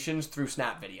conversations through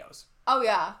Snap videos. Oh,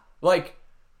 yeah. Like,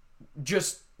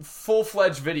 just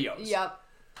full-fledged videos. Yep.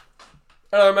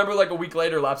 And I remember like a week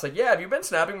later, Lap's like, yeah, have you been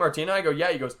snapping Martina? I go,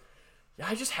 yeah. He goes, yeah,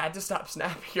 I just had to stop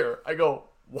snapping her. I go,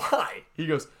 why? He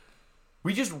goes,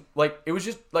 we just, like, it was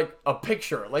just like a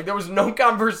picture. Like, there was no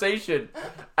conversation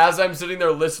as I'm sitting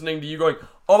there listening to you going,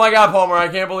 oh my God, Palmer, I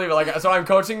can't believe it. Like, so I'm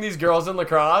coaching these girls in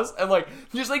lacrosse and like,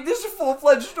 just like, this is a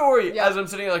full-fledged story. Yep. As I'm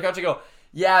sitting on the couch, I go,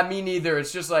 yeah, me neither.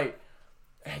 It's just like,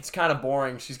 it's kind of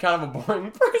boring. She's kind of a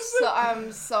boring person. So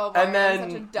I'm so boring. And then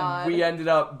I'm such a dud. We ended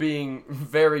up being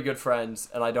very good friends,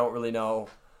 and I don't really know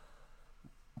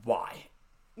why.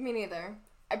 Me neither.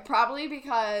 Probably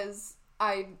because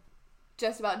I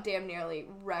just about damn nearly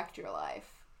wrecked your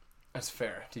life. That's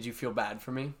fair. Did you feel bad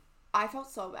for me? I felt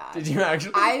so bad. Did you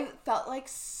actually? I felt like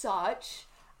such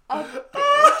a bitch.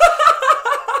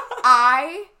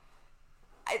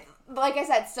 Like I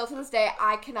said, still to this day,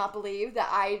 I cannot believe that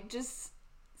I just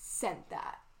sent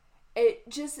that. It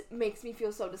just makes me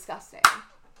feel so disgusting.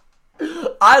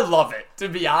 I love it, to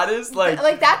be honest.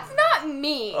 Like that's not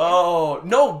me. Oh,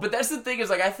 no, but that's the thing is,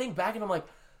 like, I think back and I'm like,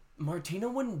 Martina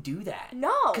wouldn't do that.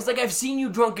 No. Because, like, I've seen you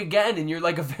drunk again, and you're,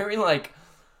 like, a very, like,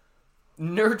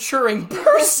 nurturing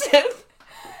person.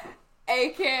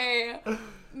 A.K.A.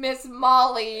 Miss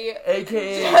Molly,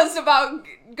 AKA just about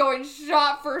going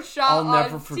shot for shot I'll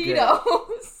never on forget.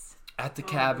 Tito's. At the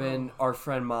cabin, our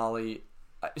friend Molly.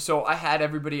 So I had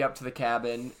everybody up to the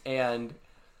cabin, and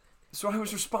so I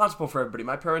was responsible for everybody.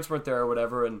 My parents weren't there or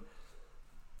whatever, and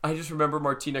I just remember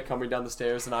Martina coming down the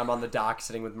stairs, and I'm on the dock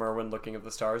sitting with Merwin looking at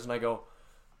the stars, and I go,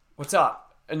 "What's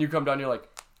up?" And you come down, and you're like,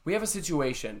 "We have a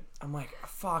situation." I'm like,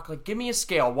 "Fuck, like, give me a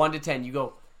scale, 1 to 10. You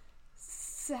go,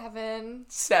 7.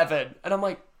 7. And I'm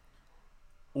like,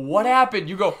 "What happened?"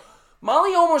 You go,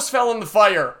 "Molly almost fell in the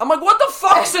fire." I'm like, "What the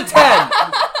fuck's a 10?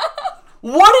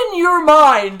 What in your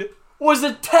mind was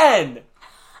a 10?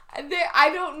 I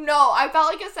don't know. I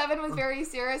felt like a 7 was very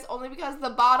serious only because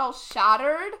the bottle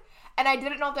shattered and I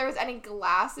didn't know if there was any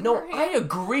glass in her No, hand. I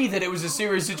agree that it was a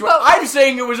serious situation. I'm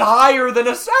saying it was higher than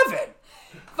a 7.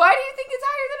 Why do you think it's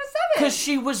higher than a 7? Because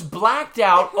she was blacked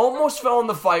out, almost fell in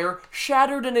the fire,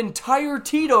 shattered an entire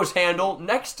Tito's handle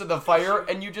next to the fire,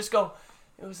 and you just go,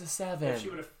 it was a 7. If she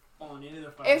would have fallen into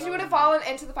the fire. If she would have fallen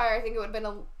into the fire, I think it would have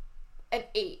been an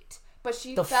 8. But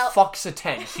she The fell... fuck's a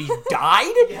 10? She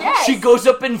died? Yes. She goes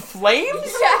up in flames?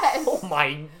 Yes. Oh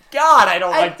my god, I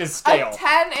don't like this scale. A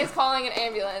 10 is calling an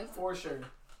ambulance. For sure.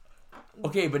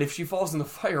 Okay, but if she falls in the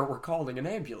fire, we're calling an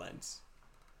ambulance.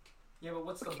 Yeah, but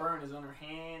what's the burn? Is it on her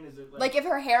hand? Is it Like, if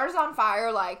her hair's on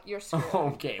fire, like, you're screwed.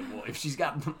 Okay, well, if she's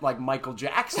got, like, Michael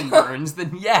Jackson burns,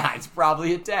 then yeah, it's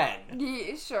probably a 10.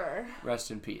 Yeah, sure.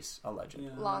 Rest in peace, a legend. Yeah.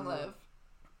 Long live.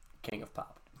 King of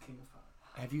Pop. King of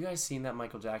Pop. Have you guys seen that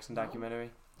Michael Jackson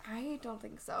documentary? I don't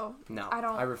think so. No, I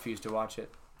don't. I refuse to watch it.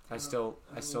 I still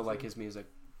like his music.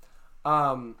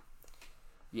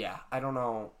 Yeah, I don't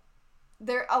know.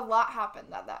 A lot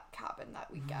happened at that cabin that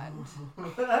weekend.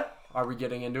 Are we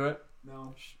getting into it?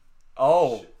 No.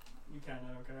 Oh. You kind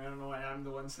of don't care. I don't know why I'm the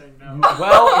one saying no.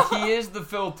 Well, he is the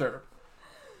filter.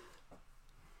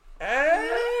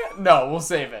 No, we'll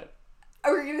save it.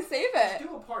 Are we gonna save it? Let's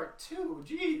do a part 2.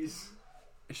 Jeez.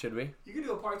 Should we? You could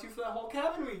do a part 2 for that whole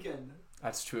cabin weekend.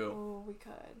 That's true. Oh, we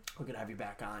could. We're gonna have you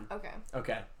back on. Okay.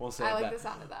 Okay, we'll save I like that. the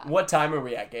sound of that. What time are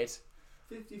we at, Gates?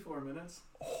 54 minutes.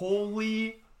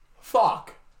 Holy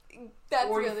fuck. That's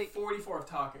 44 of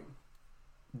talking.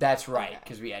 That's right,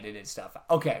 because we edited stuff.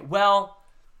 Okay, well,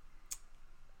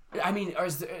 I mean,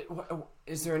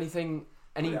 is there anything,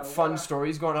 any fun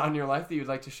stories going on in your life that you'd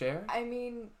like to share? I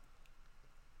mean,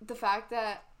 the fact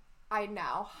that I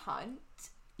now hunt.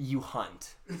 You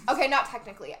hunt. Okay, not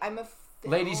technically. I'm a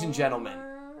filmer. Ladies and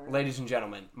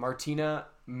gentlemen, Martina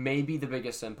may be the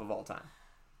biggest simp of all time.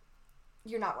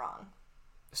 You're not wrong.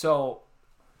 So,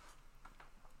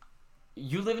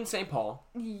 you live in St. Paul.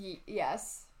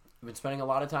 Yes. You've been spending a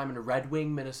lot of time in Red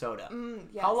Wing, Minnesota.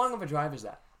 Yes. How long of a drive is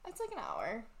that? It's like an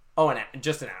hour. Oh,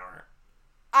 just an hour.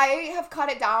 I have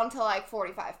cut it down to like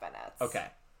 45 minutes. Okay.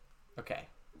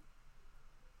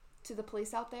 To the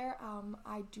police out there,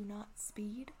 I do not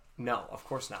speed. No, of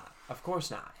course not.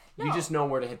 No. You just know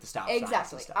where to hit the stop signs.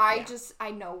 Exactly. And stuff.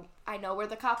 I know where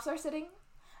the cops are sitting.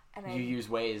 And You use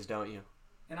Waze, don't you?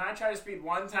 And I try to speed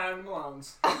 1 time in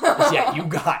Malone's. Yeah, you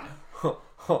got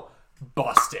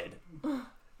busted.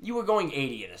 You were going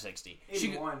 80 in a 60.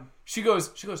 81. She goes,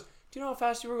 do you know how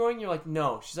fast you were going? You're like,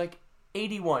 no. She's like,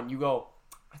 81. You go,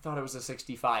 I thought it was a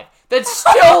 65. That's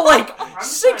still like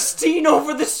 16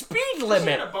 over the speed limit.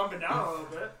 She's gonna bump it down a little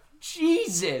bit.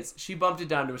 Jesus. She bumped it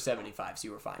down to a 75, so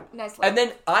you were fine. Nice. And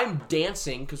then I'm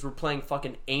dancing because we're playing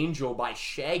fucking Angel by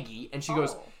Shaggy, and she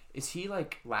goes, is he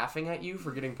like laughing at you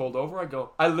for getting pulled over?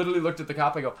 I literally looked at the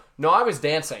cop. I go, no, I was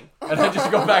dancing. And I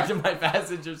just go back to my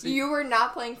passenger seat. You were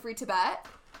not playing Free Tibet?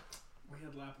 We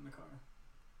had lap in the car.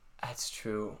 That's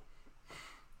true.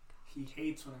 He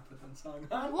hates when I put that song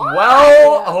on. What?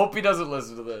 Well, I hope he doesn't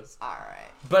listen to this.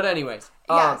 Alright. But anyways.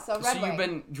 Yeah, so Red you've Wing.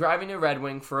 been driving to Red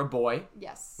Wing for a boy.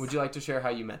 Yes. Would you like to share how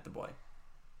you met the boy?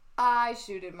 I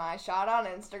shooted my shot on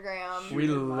Instagram. We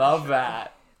love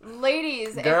that.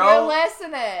 Ladies, Girl. if you're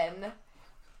listening,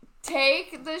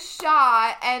 take the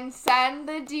shot and send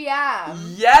the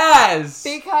DM. Yes!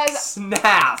 Because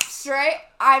Snaps!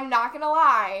 I'm not gonna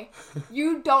lie,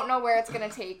 you don't know where it's gonna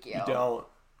take you. You don't.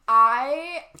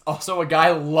 Also, a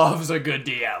guy loves a good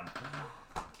DM.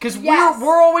 Because Yes.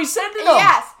 we're always sending them.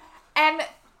 Yes! And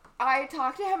I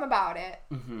talked to him about it.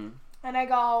 Mm-hmm. And I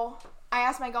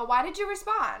asked him, why did you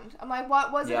respond? I'm like,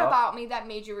 what was it about me that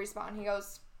made you respond? He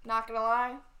goes, not gonna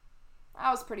lie,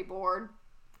 I was pretty bored.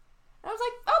 And I was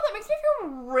like, oh, that makes me feel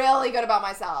really good about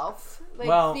myself.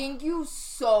 Like, thank you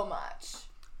so much.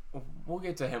 We'll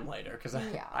get to him later, because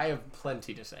I have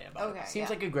plenty to say about it. Seems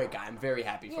like a great guy. I'm very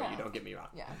happy for you, don't get me wrong.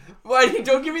 Yeah. Why,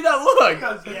 don't give me that look?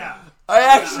 Because, yeah. I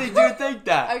actually do think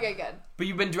that. Okay, good. But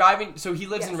you've been driving, so he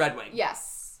lives in Red Wing.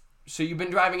 Yes. So you've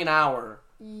been driving an hour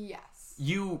Yes.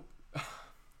 You...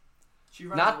 She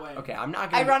runs away. Okay, I'm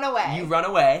not gonna... I run away. You run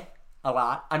away a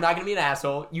lot. I'm not gonna be an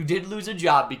asshole. You did lose a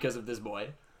job because of this boy.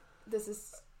 This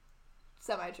is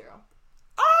semi-true.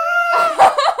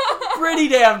 Pretty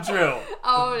damn true.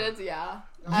 Oh, it's, yeah.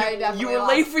 I definitely You were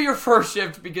late for your first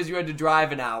shift because you had to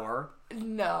drive an hour.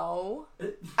 No.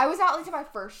 I was not late to my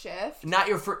first shift. Not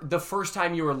the first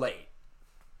time you were late.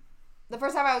 The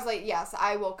first time I was late, yes,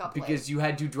 I woke up Because you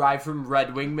had to drive from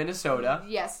Red Wing, Minnesota.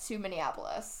 Yes, to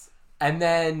Minneapolis. And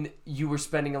then you were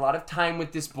spending a lot of time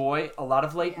with this boy, a lot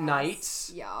of late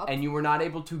nights. Yup. And you were not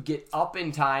able to get up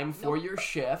in time for your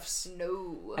shifts.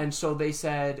 No. And so they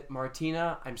said,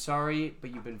 Martina, I'm sorry,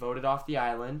 but you've been voted off the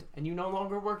island, and you no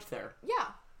longer worked there. Yeah.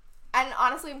 And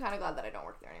honestly, I'm kind of glad that I don't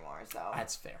work there anymore, so.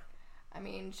 That's fair. I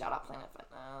mean, shout out Planet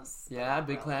Fitness. Yeah,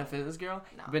 big Planet Fitness girl?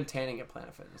 No. You've been tanning at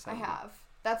Planet Fitness. I have.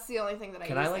 That's the only thing that I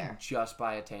Can use I, there. just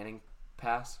buy a tanning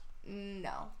pass?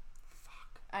 No.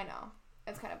 Fuck. I know.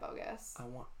 It's kind of bogus.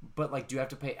 But, do you have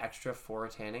to pay extra for a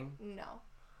tanning? No.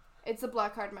 It's a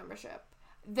Black Card membership.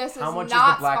 This is How much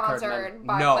not is the Black Card sponsored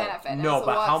by Planet Fitness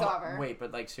whatsoever. Wait,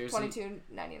 but, seriously?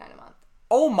 $22.99 a month.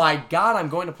 Oh my god, I'm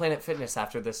going to Planet Fitness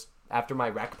after my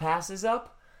rec pass is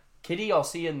up. Kitty, I'll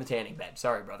see you in the tanning bed.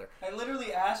 Sorry, brother. I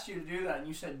literally asked you to do that, and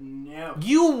you said no.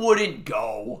 You wouldn't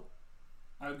go.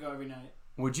 I would go every night.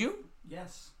 Would you?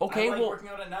 Yes. Okay, I like working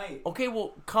out at night. Okay,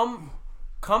 well, come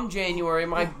January,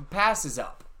 my pass is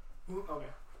up. Okay.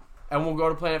 And we'll go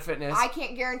to Planet Fitness. I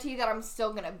can't guarantee that I'm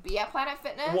still going to be at Planet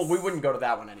Fitness. Well, we wouldn't go to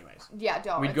that one anyways. Yeah,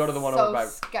 don't. We'd go to the one so over by...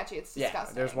 sketchy. It's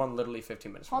disgusting. Yeah, there's one literally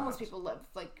 15 minutes from Homeless my house.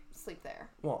 people sleep there.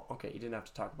 Well, okay, you didn't have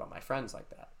to talk about my friends like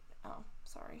that. Oh,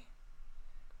 sorry.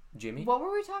 Jimmy? What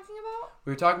were we talking about?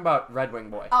 We were talking about Red Wing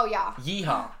Boy. Oh, yeah.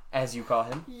 Yeehaw, as you call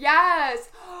him. Yes!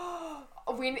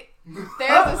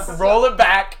 There's a... Roll it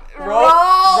back. Roll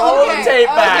okay, the tape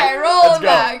back. Okay, roll Let's it go.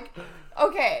 back.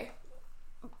 Okay.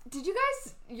 Did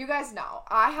you guys know,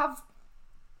 I have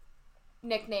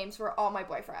nicknames for all my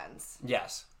boyfriends.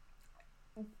 Yes.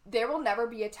 There will never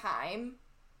be a time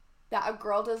that a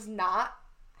girl does not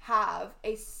have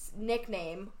a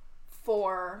nickname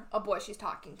for a boy she's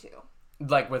talking to.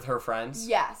 With her friends?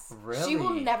 Yes. Really? She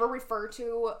will never refer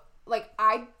to,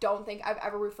 I don't think I've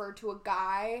ever referred to a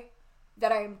guy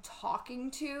that I'm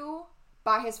talking to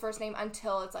by his first name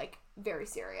until it's, very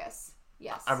serious.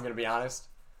 Yes. I'm going to be honest.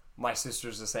 My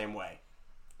sister's the same way.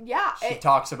 Yeah. She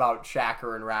talks about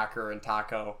Shacker and Racker and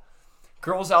Taco.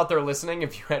 Girls out there listening,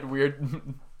 if you had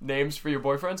weird names for your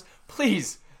boyfriends,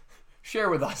 please share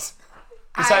with us.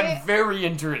 Because I'm very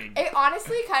intrigued. It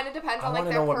honestly kind of depends on,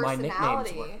 their what personality. my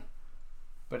nicknames were.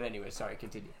 But anyway, sorry,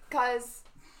 continue. Because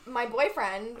my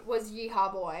boyfriend was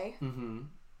Yeehaw Boy. Mm-hmm.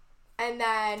 And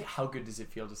then... How good does it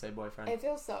feel to say boyfriend? It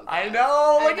feels so good. I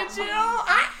know! Look at you!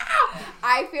 Ah!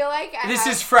 I feel like... This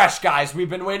is fresh, guys. We've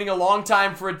been waiting a long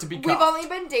time for it to be cut. We've only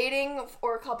been dating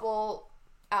for a couple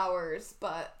hours,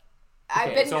 but...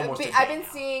 Okay, I've been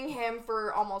seeing him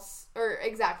for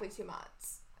exactly 2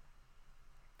 months.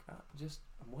 God,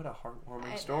 what a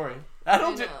heartwarming I story.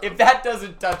 know. If that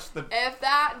doesn't touch the... If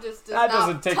that just does that not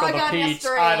doesn't tickle tug the on your peach,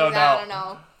 strings, I don't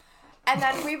know. And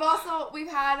then we've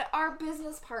had our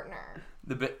business partner.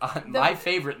 My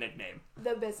favorite nickname.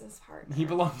 The business partner. He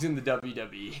belongs in the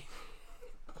WWE.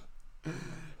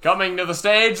 Coming to the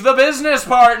stage, the business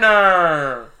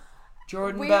partner!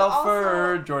 Jordan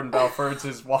Belfort. Jordan Belfort's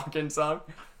his walk-in song.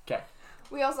 Okay.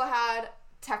 We also had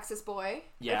Texas Boy.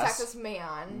 Yes. Or Texas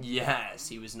Man. Yes,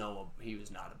 he was not a boy. He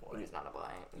was not a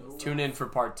boy. Tune in for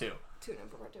part 2. Tune in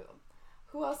for part 2.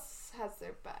 Who else has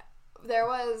their bet? There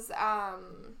was,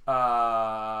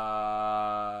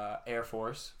 Air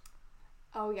Force.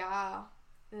 Oh, yeah.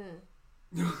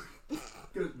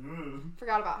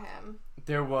 Forgot about him.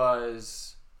 There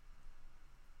was...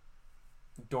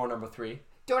 Door number 3.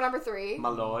 Door number 3. My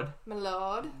lord.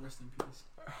 Rest in peace.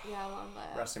 Yeah, long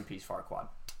live. Rest in peace, Farquaad.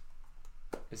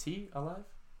 Is he alive?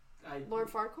 Lord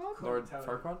Farquaad? Lord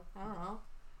Farquaad? I don't know.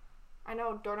 I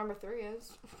know door number 3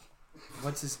 is.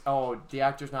 What's his... Oh, the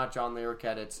actor's not John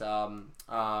Larroquette. It's,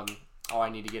 I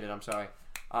need to get it. I'm sorry.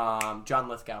 John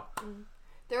Lithgow.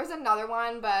 There was another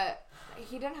one, but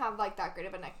he didn't have, that great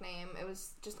of a nickname. It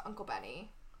was just Uncle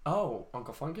Benny. Oh,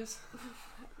 Uncle Fungus?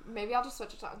 Maybe I'll just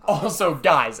switch it to Uncle Benny. Also,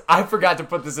 guys, I forgot to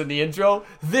put this in the intro.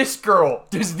 This girl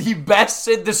does the best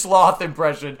Sid the Sloth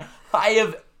impression I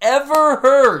have ever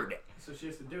heard. So she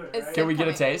has to do it, right? Can we get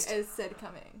a taste? Is Sid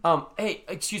coming? Hey,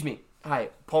 excuse me. Hi,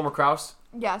 Palmer Krause,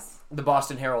 Yes. the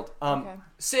Boston Herald. Okay.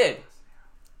 Sid,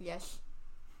 Yes.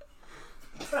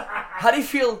 how do you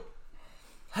feel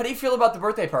about the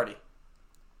birthday party?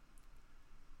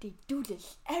 They do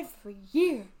this every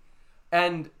year.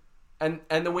 And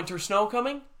the winter snow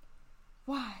coming?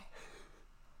 Why?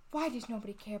 Why does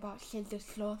nobody care about Silver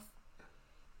Sloth?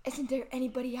 Isn't there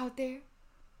anybody out there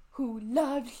who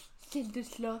loves Silver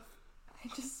Sloth? I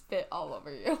just spit all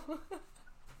over you.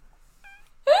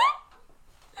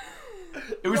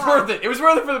 It was worth it. It was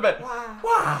worth it for the bit.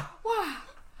 Wow.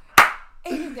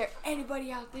 Isn't there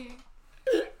anybody out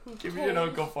there who Give me an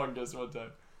Uncle Fungus one time.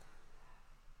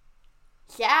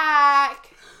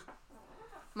 Jack.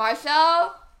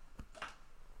 Marshall.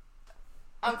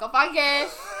 Uncle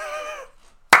Fungus.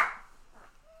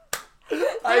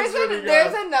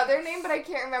 There's another name, but I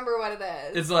can't remember what it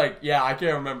is. It's like, yeah, I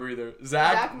can't remember either.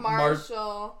 Zach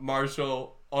Marshall.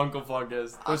 Marshall, Uncle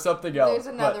Fungus. There's something else.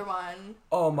 There's another one.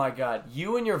 Oh my god.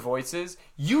 You and your voices.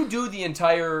 You do the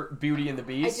entire Beauty and the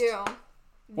Beast. I do.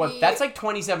 What? That's like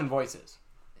 27 voices.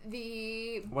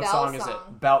 What song is it?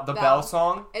 The Bell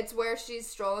song? It's where she's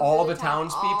strolling all through the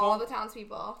townspeople? All the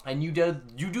townspeople. And you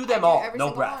do them all.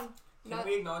 No breath. Can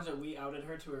we acknowledge that we outed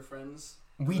her to her friends?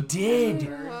 We did.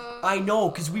 I know,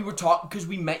 because we were because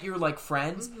we met your like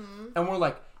friends, and we're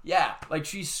like, yeah, like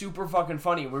she's super fucking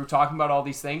funny. We were talking about all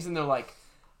these things, and they're like,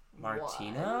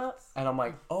 Martina, what? And I'm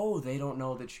like, oh, they don't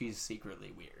know that she's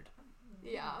secretly weird.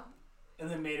 Yeah. And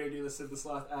then made her do the Sid the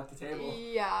Sloth at the table.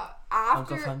 Yeah.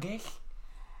 Uncle Fungus.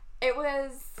 It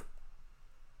was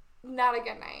not a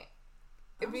good night.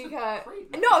 It was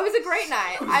a great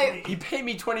night. He paid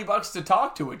me $20 to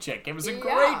talk to a chick. It was a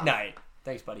great night.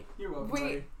 Thanks, buddy. You're welcome,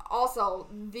 buddy. Also,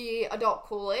 the adult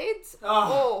Kool-Aids.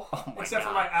 Oh my Except God.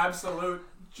 for my absolute.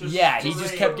 He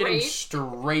just kept getting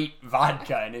straight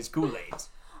vodka in his Kool-Aids.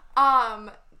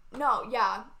 No,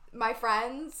 yeah. My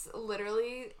friends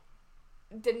literally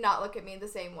did not look at me the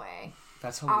same way.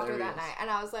 That's hilarious. After that night. And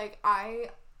I was like,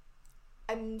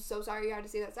 I'm so sorry you had to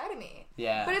see that side of me.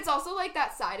 Yeah. But it's also like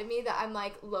that side of me that I'm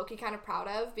like low-key kind of proud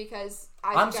of because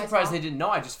I'm surprised they didn't know.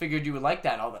 I just figured you would like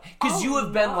that all the because you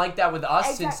have been like that with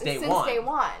us since day one. Since day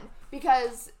one.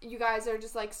 Because you guys are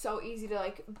just like so easy to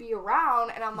like be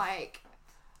around and I'm like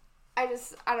I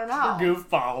don't know.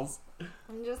 Goofballs.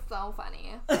 I'm just so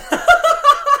funny.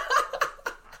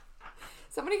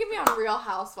 Somebody get me on Real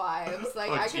Housewives.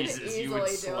 Like, I could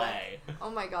easily do it.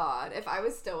 Oh my god. If I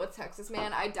was still with Texas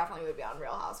Man, I definitely would be on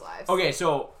Real Housewives. Okay,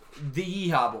 so the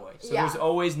Yeehaw Boy. So there's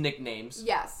always nicknames.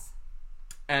 Yes.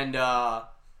 And so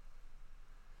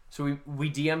we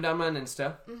DM'd him on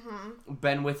Insta. Mm-hmm.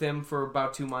 Been with him for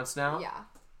about 2 months now. Yeah.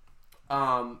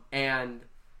 And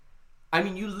I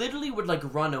mean, you literally would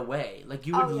like run away. Like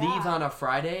you would leave on a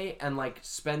Friday and like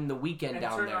spend the weekend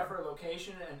down there. And turn off her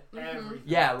location and everything.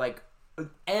 Yeah, like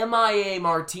MIA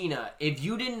Martina. If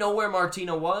you didn't know where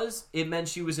Martina was, it meant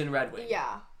she was in Red Wing.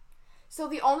 Yeah. So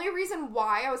the only reason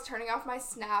why I was turning off my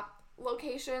Snap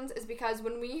locations is because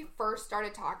when we first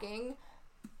started talking...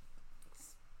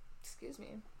 Excuse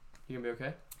me. You gonna be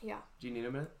okay? Yeah. Do you need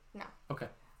a minute? No. Okay.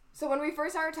 So when we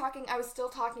first started talking, I was still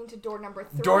talking to door number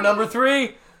 3. Door number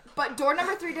 3! But door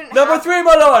number 3 didn't Number 3,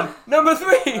 my lord! Number 3!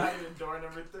 Not even door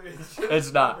number 3.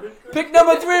 It's not. Pick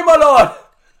number 3, my lord!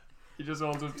 He just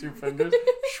holds with 2 fingers.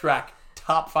 Shrek.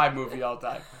 Top 5 movie all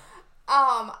time.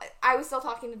 I was still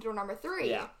talking to door number 3.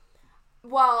 Yeah.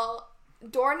 Well,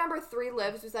 door number 3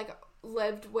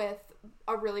 lived with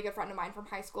a really good friend of mine from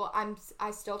high school. I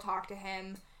still talk to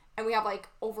him, and we have like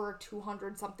over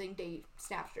 200 something day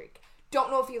Snap streak.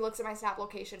 Don't know if he looks at my Snap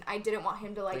location. I didn't want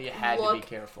him to like. But you had to be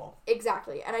careful.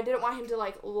 Exactly, and I didn't want him to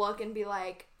like look and be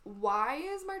like, "Why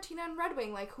is Martina in Red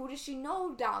Wing? Like, who does she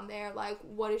know down there? Like,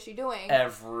 what is she doing?"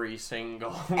 Every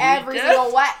single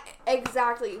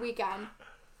weekend.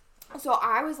 So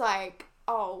I was like,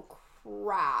 "Oh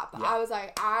crap!" Yeah. I was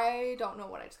like, "I don't know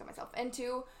what I just got myself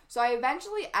into." So I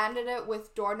eventually ended it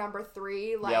with door number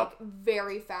 3, like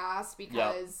very fast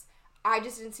because I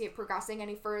just didn't see it progressing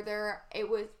any further.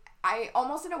 I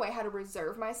almost in a way had to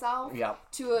reserve myself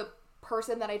to a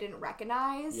person that I didn't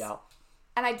recognize. Yeah.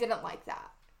 And I didn't like that.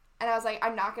 And I was like,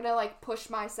 I'm not going to like push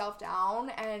myself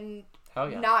down and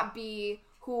not be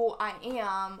who I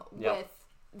am with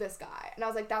this guy. And I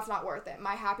was like, that's not worth it.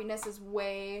 My happiness is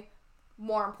way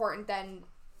more important than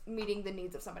meeting the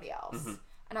needs of somebody else. Mm-hmm.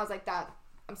 And I was like,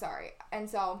 I'm sorry. And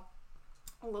so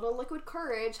a little liquid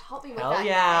courage helped me with that.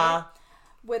 Night.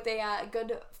 With a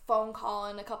good phone call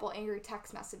and a couple angry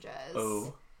text messages.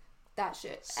 Oh. That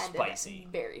shit ended spicy.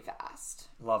 Very fast.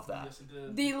 Love that. Yes, it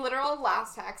did. The literal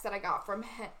last text that I got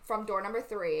from door number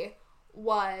 3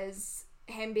 was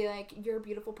him being like, "You're a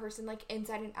beautiful person, like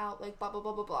inside and out, like blah, blah,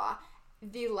 blah, blah, blah."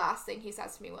 The last thing he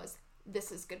says to me was,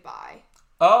 "This is goodbye."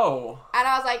 Oh. And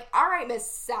I was like, all right, Miss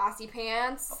Sassy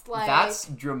Pants. Like, that's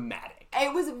dramatic.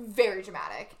 It was very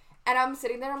dramatic. And I'm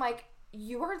sitting there, I'm like,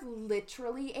 you are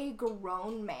literally a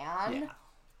grown man. Yeah.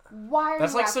 why are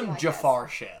That's you like acting some like Jafar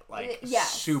this? shit. Like,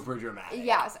 Yes. super dramatic.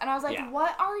 Yes. And I was like, Yeah.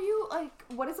 what are you, like,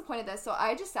 what is the point of this? So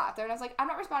I just sat there and I was like, I'm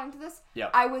not responding to this.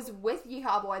 Yep. I was with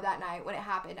Yeehaw Boy that night when it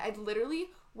happened. I literally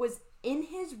was in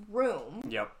his room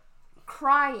Yep.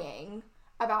 crying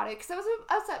about it because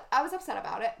I was upset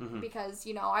about it Mm-hmm. because,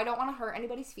 you know, I don't want to hurt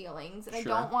anybody's feelings and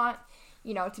Sure. I don't want,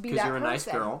 you know, to be that Because you're a person. nice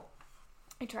girl.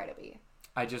 I try to be.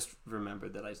 I just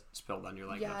remembered that I spilled on your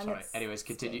leg. Yeah, I'm and sorry. it's Anyways,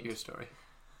 continue stink. your story.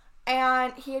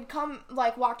 And he had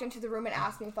walked into the room and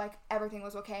asked me if, like, everything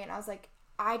was okay. And I was like,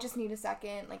 I just need a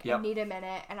second. Like, Yep. I need a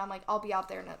minute. And I'm like, I'll be out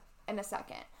there in a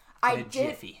second. In a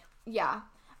jiffy. Yeah.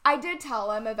 I did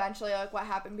tell him eventually, like, what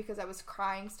happened because I was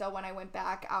crying still when I went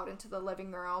back out into the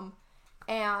living room.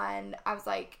 And I was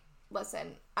like,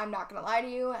 listen, I'm not going to lie to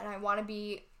you. And I want to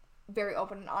be very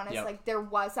open and honest. Yep. Like, there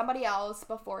was somebody else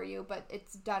before you, but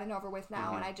it's done and over with now.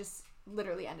 Mm-hmm. And I just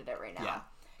literally ended it right now. Yeah.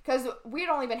 Because we had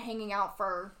only been hanging out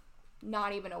for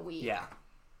not even a week. Yeah.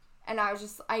 And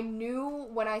I knew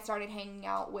when I started hanging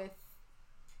out with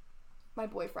my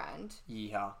boyfriend,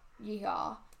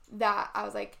 Yeehaw. that I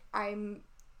was like, I'm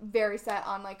very set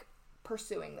on, like,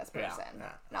 pursuing this person.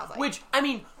 Yeah. And I was like, Which, I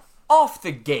mean, off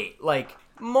the gate, like,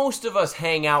 most of us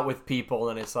hang out with people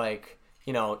and it's like,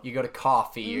 you know, you go to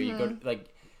coffee or you go to, like,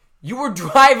 you were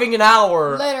driving an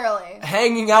hour literally.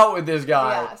 hanging out with this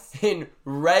guy Yes. in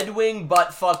Red Wing,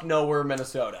 buttfuck nowhere,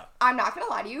 Minnesota. I'm not going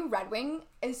to lie to you, Red Wing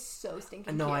is so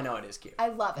stinking No, cute. I know it is cute. I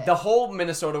love it. The whole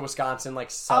Minnesota-Wisconsin, like,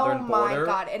 southern Oh my border,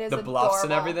 God, it is the bluffs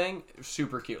and adorable. everything,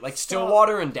 super cute. Like,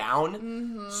 Stillwater and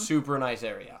down, super nice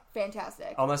area.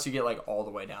 Fantastic. Unless you get, like, all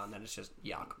the way down, then it's just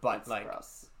yuck. But, It's like,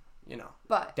 gross. you know,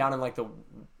 But down in, like, the,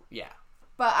 yeah.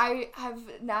 But I have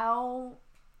now,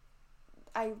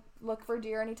 I look for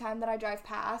deer anytime that I drive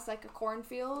past, like, a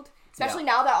cornfield. Especially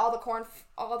now that all the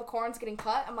corn's getting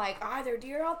cut. I'm like, are there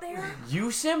deer out there? You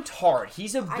simped hard.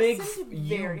 He's a big, simped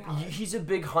very hard. He's a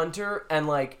big hunter, and,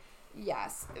 like,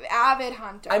 Yes. Avid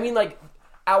hunter. I mean, like,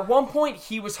 at one point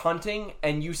he was hunting,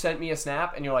 and you sent me a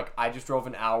snap, and you're like, I just drove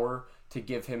an hour to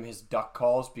give him his duck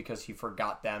calls because he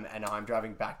forgot them, and now I'm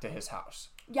driving back to his house.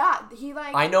 Yeah, he,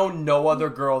 like... I know no other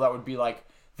girl that would be like,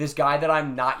 this guy that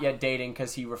I'm not yet dating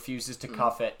because he refuses to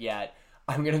cuff it yet,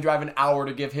 I'm going to drive an hour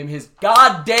to give him his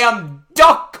goddamn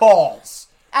duck calls.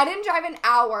 I didn't drive an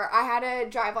hour. I had to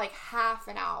drive, like, half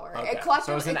an hour. Okay.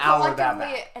 So it was an hour that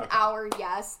collectively bad. an hour,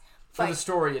 yes. For the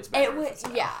story, it's better. It was, if it's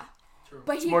an yeah. hour.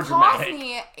 But he more calls dramatic.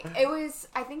 me,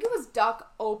 I think it was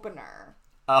duck opener.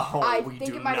 Oh, I we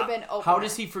think do it might have not. been opener. How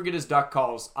does he forget his duck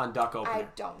calls on duck opener? I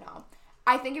don't know.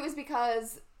 I think it was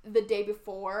because the day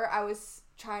before I was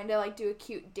trying to, like, do a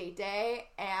cute date day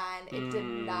and it did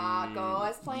not go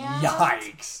as planned.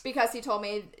 Yikes. Because he told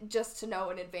me just to know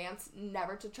in advance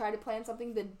never to try to plan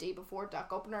something the day before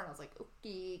duck opener, and I was like,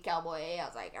 okay, cowboy. I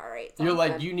was like, all right. You're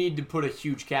like, good. you need to put a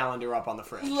huge calendar up on the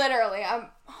fridge. Literally, oh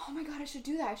my god, I should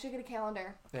do that. I should get a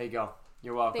calendar. There you go.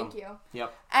 You're welcome. Thank you.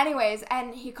 Yep. Anyways,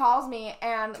 and he calls me,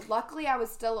 and luckily I was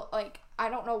still, like, I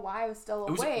don't know why I was still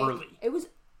awake. It was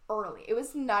early. It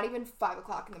was not even 5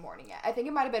 o'clock in the morning yet. I think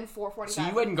it might have been 4:45. So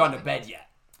you hadn't gone to bed yet?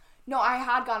 No, I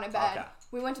had gone to bed. Okay.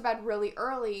 We went to bed really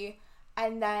early,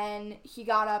 and then he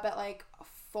got up at, like,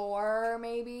 4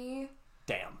 maybe.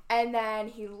 Damn. And then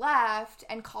he left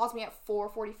and calls me at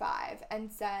 4:45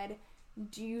 and said,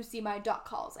 do you see my duck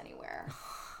calls anywhere?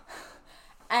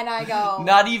 And I go...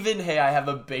 Not even, hey, I have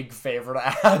a big favor to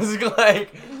ask.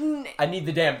 Like, I need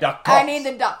the damn duck calls. I need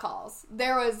the duck calls.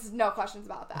 There was no questions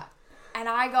about that. And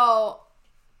I go,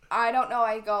 I don't know.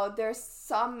 I go, there's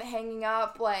some hanging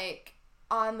up, like,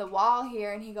 on the wall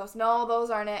here. And he goes, no, those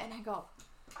aren't it. And I go,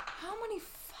 how many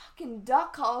fucking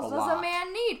duck calls does a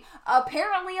man need?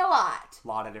 Apparently a lot. A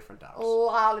lot of different ducks. A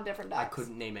lot of different ducks. I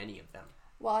couldn't name any of them.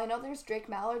 Well, I know there's Drake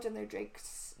Mallards and there's Drake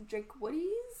Woodies.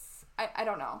 I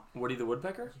don't know. Woody the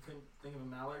Woodpecker? You couldn't think of a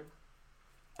mallard?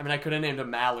 I mean, I could have named a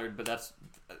mallard, but that's...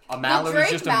 A mallard The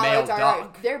is just a male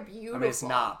duck. They're beautiful. I mean, it's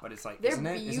not, but it's like, They're isn't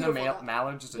it? Isn't a beautiful male ducks.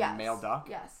 mallard just a male duck?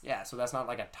 Yes. Yeah, so that's not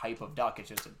like a type of duck. It's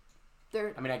just a...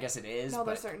 They're, I mean, I guess it is, no, but...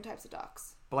 there's certain types of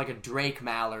ducks. But like a drake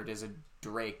mallard is a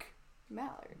drake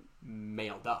Mallard.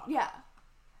 male duck. Yeah.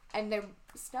 And they're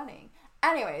stunning.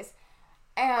 Anyways,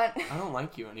 and I don't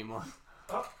like you anymore.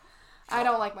 I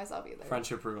don't like myself either.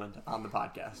 Friendship ruined on the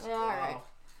podcast. All right.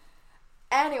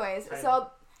 Anyways, so...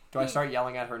 Do I start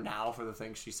yelling at her now for the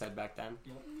things she said back then?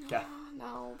 Okay.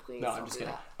 No, please No, I'm don't just do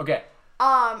kidding. that. Okay.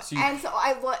 So you- And so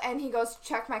I look, and he goes,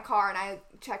 check my car, and I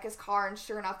check his car, and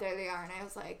sure enough, there they are, and I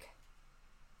was like,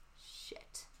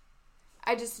 shit.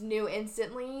 I just knew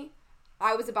instantly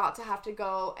I was about to have to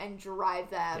go and drive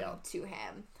them to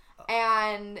him.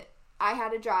 And I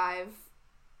had to drive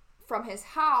from his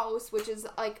house, which is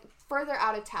like further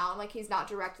out of town. Like he's not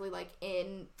directly like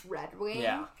in Red Wing.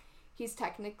 Yeah. He's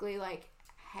technically like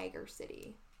Hager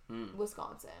City,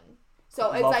 Wisconsin.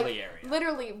 So it's Lovely like area.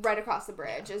 literally right across the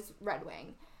bridge is Red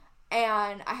Wing.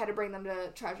 And I had to bring them to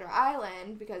Treasure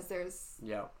Island because there's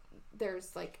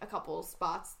like a couple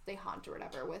spots they hunt or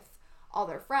whatever with all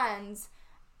their friends.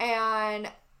 And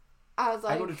I was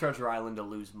like, I go to Treasure Island to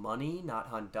lose money, not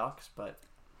hunt ducks, but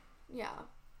yeah.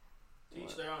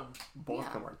 Each their own.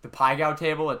 both can work. The Pie Gow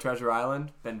table at Treasure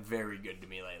Island been very good to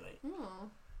me lately.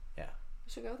 Yeah. We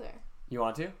should go there. You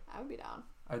want to? I would be down.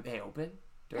 Are they open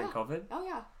during COVID? Oh,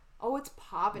 yeah. Oh, it's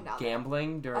popping down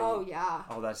Gambling during... Oh, yeah.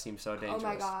 Oh, that seems so dangerous. Oh,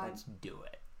 my God. Let's do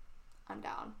it. I'm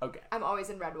down. Okay. I'm always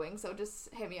in Red Wing, so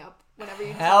just hit me up whenever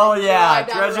you Hell yeah!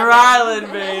 Treasure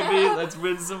Island, baby! Let's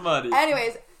win some money.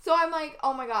 Anyways, so I'm like,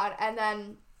 oh my God. And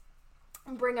then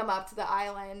bring them up to the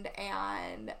island,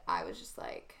 and I was just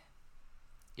like...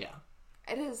 Yeah.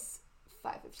 It is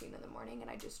 5:15 in the morning,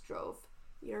 and I just drove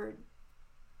your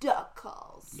duck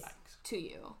calls to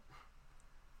you.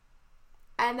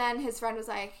 And then his friend was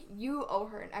like, you owe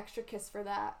her an extra kiss for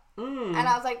that. And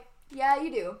I was like, yeah,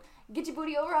 you do. Get your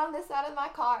booty over on this side of my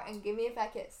car and give me a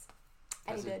fat kiss.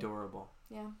 And That's he did. adorable.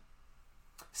 Yeah.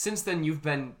 Since then, you've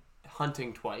been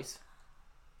hunting twice.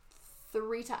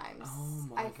 3 times, Oh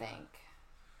my God. think.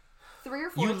 3 or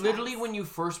 4 You times. literally, when you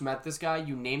first met this guy,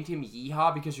 you named him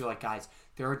Yeehaw because you're like, guys,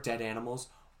 there are dead animals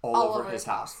all over his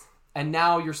house. And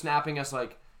now you're snapping us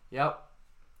like, yep,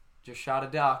 just shot a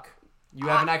duck. You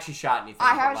haven't actually shot anything.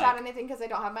 I haven't shot anything because I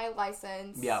don't have my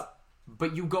license. Yeah.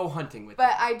 But you go hunting with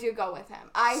But him. I do go with him.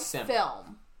 I Simp.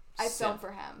 film. I Simp. film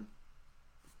for him.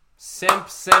 Simp,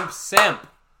 simp, simp.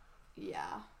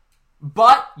 Yeah.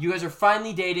 But you guys are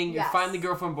finally dating. You're Yes. finally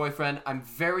girlfriend, boyfriend. I'm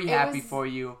very happy for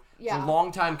you. Yeah. It's a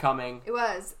long time coming. It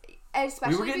was.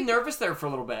 Especially We were getting nervous there for a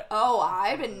little bit. Oh,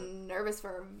 I've been nervous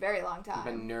for a very long time. I've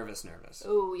been nervous.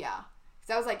 Oh, yeah.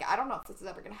 Because I was like, I don't know if this is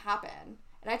ever going to happen.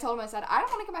 And I told him, I said, I don't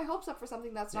want to get my hopes up for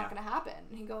something that's not going to happen.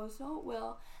 And he goes, no, it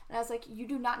will. And I was like, you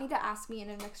do not need to ask me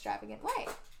in an extravagant way.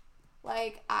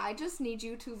 Like, I just need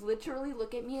you to literally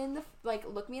look me in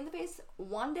the face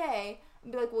one day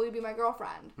and be like, will you be my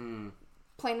girlfriend?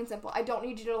 Plain and simple. I don't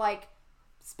need you to, like,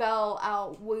 spell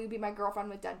out, will you be my girlfriend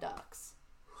with dead ducks?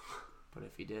 But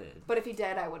if he did. But if he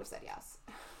did, I would have said yes.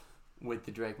 With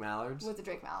the Drake Mallards? With the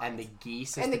Drake Mallards. And the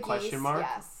geese is and the question mark?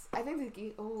 Yes. I think the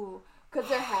geese, ooh. Because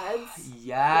their heads.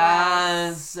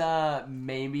 Yes.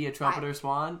 Maybe a trumpeter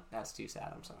swan? That's too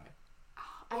sad. I'm sorry.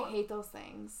 I hate those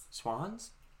things.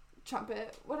 Swans?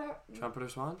 Trumpet, whatever. Trumpeter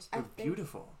swans? They're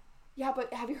beautiful. Yeah,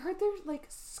 but have you heard their, like,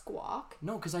 squawk?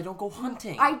 No, because I don't go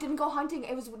hunting. I didn't go hunting.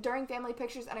 It was during family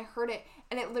pictures, and I heard it,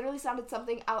 and it literally sounded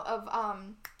something out of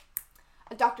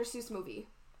a Dr. Seuss movie.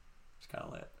 It's kind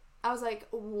of lit. I was like,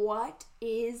 what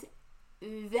is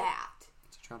that?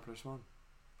 It's a trumpeter swan.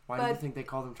 Why do you think they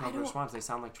call them trumpeter swans? They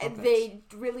sound like trumpets. They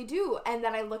really do. And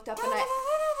then I looked up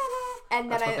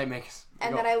and That's what they make.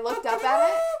 And then I looked up at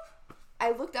it.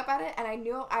 I looked up at it, and I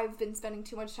knew I've been spending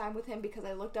too much time with him because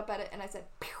I looked up at it and I said,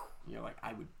 pew. You're like,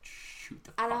 I would shoot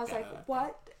the fuck And I was out like, of that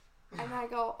what? And I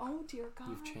go, oh dear God.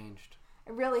 You've changed.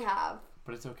 I really have.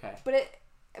 But it's okay. But it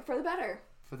for the better.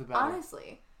 For the better.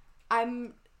 Honestly.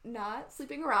 I'm not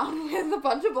sleeping around with a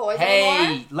bunch of boys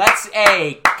Hey,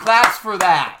 anymore. claps for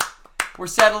that. We're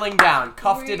settling down.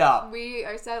 Cuffed it up. We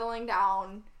are settling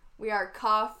down. We are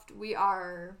cuffed. We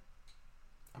are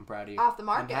I'm proud of you. off the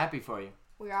market. I'm happy for you.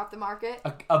 We are off the market.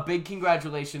 A big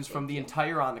congratulations from the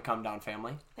entire On the Come Down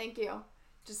family. Thank you.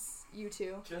 Just you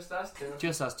two. Just us two.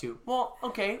 Just us two. Well,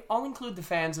 okay. I'll include the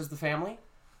fans as the family.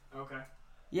 Okay.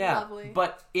 Yeah. Lovely.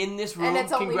 But in this room, And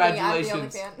it's only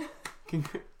congratulations. me. I'm the only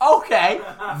fan. Okay.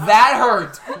 That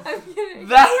hurt. I'm kidding.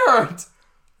 That hurt.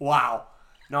 Wow.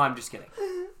 No, I'm just kidding.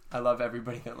 I love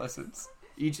everybody that listens.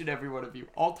 Each and every one of you.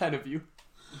 All 10 of you.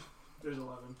 There's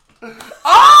 11.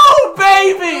 Oh,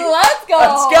 baby! Let's go.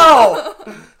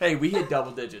 Let's go. Hey, we hit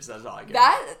double digits. That's all I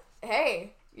get.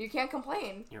 Hey, you can't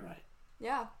complain. You're right.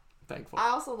 Yeah. Thankful. I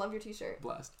also love your t-shirt.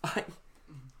 Blessed.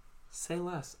 Say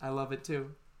less. I love it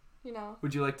too. You know.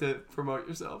 Would you like to promote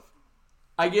yourself?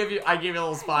 I gave you a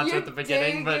little sponsor at the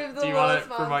beginning, but do you want to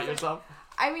promote yourself?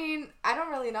 I mean, I don't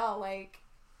really know. Like,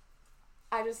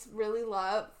 I just really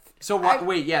love. So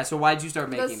So why'd you start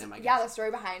making them? I guess. Yeah, the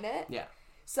story behind it. Yeah.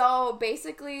 So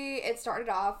basically, it started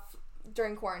off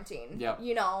during quarantine. Yep.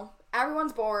 You know,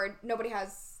 everyone's bored. Nobody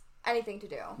has anything to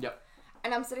do. Yep.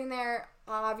 And I'm sitting there,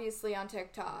 obviously on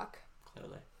TikTok.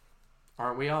 Clearly.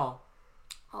 Aren't we all?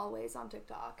 Always on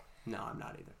TikTok. No, I'm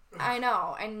not either. I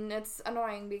know, and it's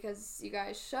annoying because you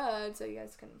guys should, so you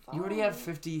guys can follow. You already have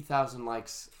 50,000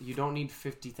 likes. You don't need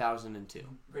 50,002.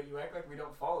 But you act like we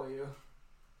don't follow you.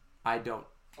 I don't,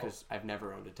 because I've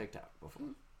never owned a TikTok before.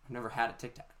 I've never had a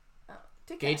TikTok. Oh,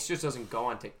 TikTok. Gates just doesn't go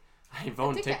on TikTok. I've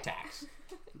owned TikToks.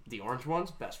 The orange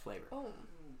ones, best flavor.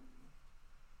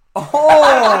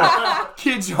 Oh,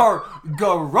 kids are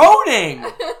groaning.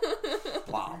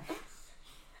 Wow.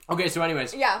 Okay, so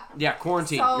anyways. Yeah,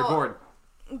 quarantine. So, you're bored.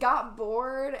 Got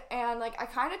bored, and like I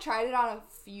kind of tried it on a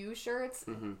few shirts.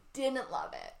 Didn't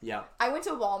love it. Yeah. I went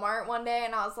to Walmart one day,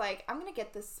 and I was like, I'm gonna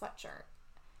get this sweatshirt.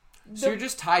 So you're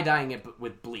just tie-dyeing it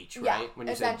with bleach, right? Yeah, when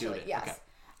you said do it. Yes. Okay.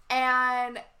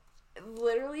 And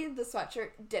literally the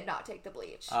sweatshirt did not take the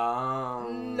bleach.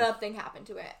 Nothing happened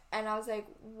to it. And I was like,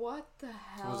 what the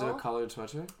hell? Was it a colored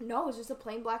sweatshirt? No, it was just a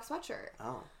plain black sweatshirt.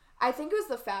 Oh. I think it was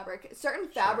the fabric. Certain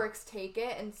fabrics take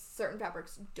it and certain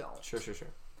fabrics don't. Sure.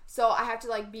 So I have to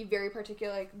like be very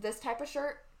particular. Like this type of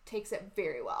shirt takes it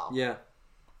very well. Yeah.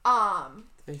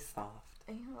 They soft.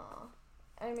 Yeah.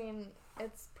 I mean,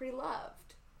 it's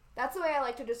pre-loved. That's the way I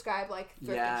like to describe like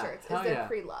thrifted shirts. Is they're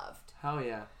pre-loved. Hell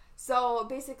yeah. So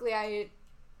basically, I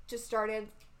just started,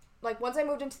 like, once I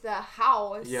moved into the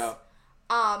house,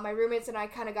 my roommates and I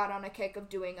kind of got on a kick of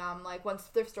doing, like, once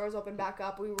thrift stores opened back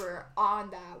up, we were on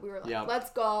that. We were like,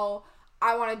 let's go.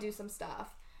 I want to do some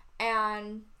stuff.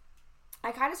 And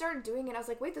I kind of started doing it. I was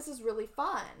like, wait, this is really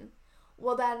fun.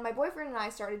 Well, then my boyfriend and I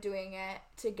started doing it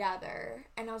together.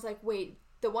 And I was like, wait,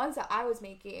 the ones that I was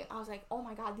making, I was like, oh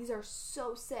my God, these are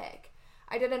so sick.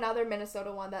 I did another Minnesota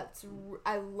one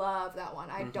I love that one.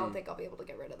 I don't think I'll be able to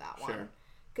get rid of that one.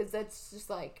 Because that's just,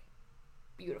 like,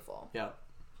 beautiful. Yeah.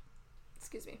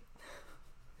 Excuse me.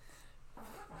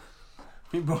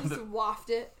 We both just waft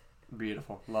it.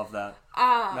 Beautiful. Love that.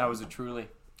 That was a truly.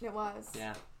 It was.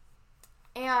 Yeah.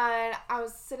 And I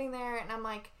was sitting there and I'm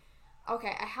like,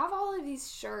 okay, I have all of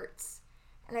these shirts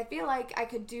and I feel like I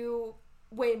could do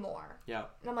way more. Yeah.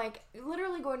 And I'm like,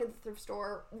 literally going to the thrift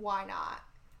store, why not?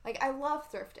 Like, I love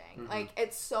thrifting. Like,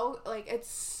 it's so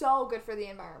good for the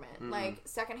environment. Like,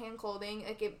 secondhand clothing,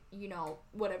 like,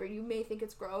 whatever, you may think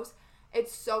it's gross.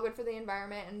 It's so good for the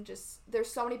environment, and just,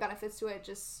 there's so many benefits to it.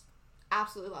 Just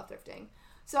absolutely love thrifting.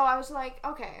 So I was like,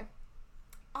 okay,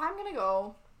 I'm gonna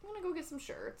go get some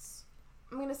shirts.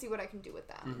 I'm gonna see what I can do with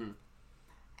them.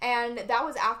 And that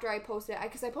was after I posted,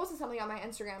 because I posted something on my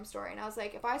Instagram story, and I was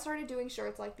like, if I started doing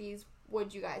shirts like these,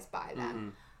 would you guys buy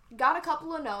them? Got a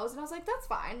couple of no's, and I was like, that's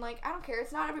fine. Like, I don't care.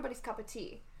 It's not everybody's cup of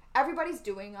tea. Everybody's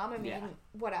doing them. I mean,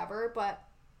 whatever, but...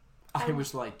 I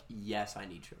was like, yes, I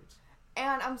need shirts.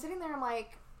 And I'm sitting there, I'm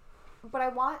like, but I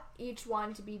want each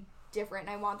one to be different,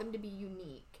 and I want them to be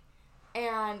unique.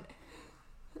 And...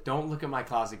 Don't look at my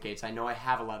closet, Gates. I know I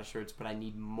have a lot of shirts, but I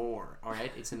need more, all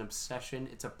right? It's an obsession.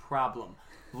 It's a problem.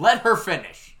 Let her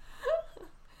finish.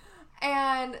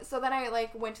 And so then I,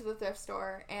 like, went to the thrift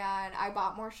store, and I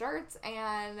bought more shirts,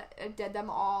 and did them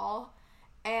all.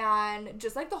 And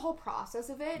just, like, the whole process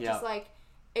of it, just, like,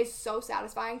 is so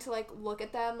satisfying to, like, look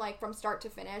at them, like, from start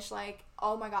to finish. Like,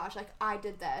 oh, my gosh, like, I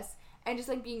did this. And just,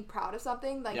 like, being proud of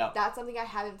something, like, that's something I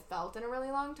haven't felt in a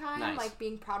really long time. Nice. Like,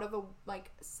 being proud of,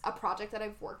 a project that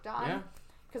I've worked on.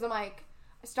 Because I'm, like,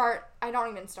 I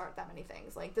don't even start that many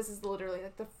things. Like, this is literally,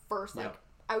 like, the first, like,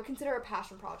 I would consider it a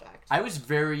passion project. I was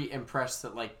very impressed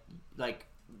that, like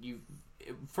you...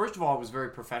 First of all, it was very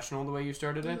professional the way you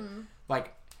started it.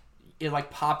 Like, it,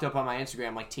 like, popped up on my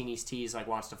Instagram, like, Teeny's Tees, like,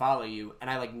 wants to follow you. And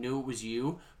I, like, knew it was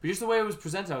you. But just the way it was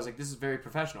presented, I was like, this is very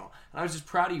professional. And I was just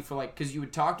proud of you for, like... Because you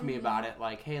would talk to me about it,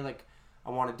 like, hey, like, I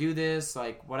want to do this,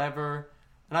 like, whatever.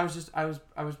 And I was just... I was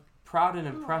proud and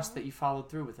impressed that you followed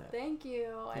through with it. Thank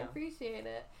you. I appreciate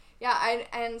it. Yeah,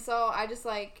 and so I just,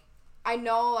 like... I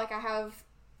know, like, I have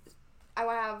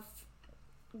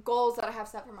goals that I have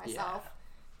set for myself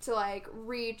to, like,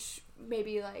 reach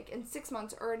maybe, like, in 6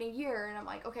 months or in a year. And I'm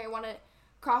like, okay, I want to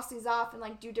cross these off and,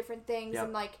 like, do different things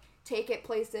and, like, take it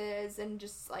places and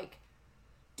just, like,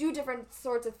 do different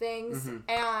sorts of things.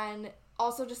 And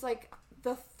also just, like,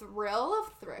 the thrill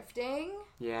of thrifting.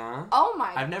 Yeah. Oh,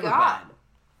 my God. I've never been.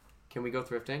 Can we go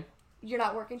thrifting? You're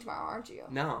not working tomorrow, aren't you?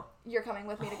 No. You're coming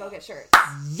with me to go get shirts.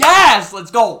 Yes!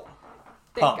 Let's go!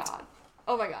 Thank God.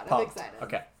 Oh, my God. I'm excited.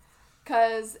 Okay.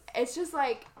 Because it's just,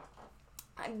 like,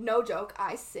 no joke,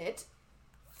 I sit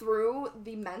through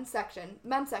the men's section.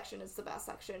 Men's section is the best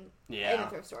section in a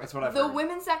thrift store. That's what I've heard. heard. The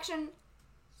women's section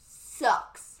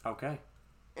sucks. Okay.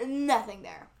 Nothing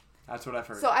there. That's what I've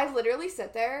heard. So I literally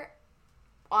sit there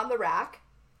on the rack,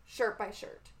 shirt by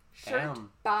shirt. Shirt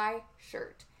by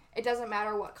shirt. It doesn't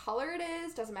matter what color it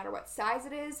is, doesn't matter what size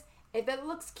it is. If it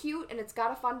looks cute and it's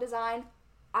got a fun design,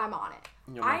 I'm on it.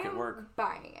 You'll make it work.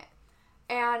 Buying it.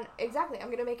 And exactly, I'm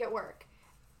going to make it work.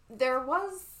 There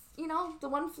was, the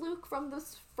one fluke from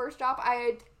this first drop. I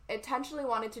had intentionally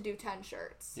wanted to do 10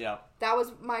 shirts. Yeah. That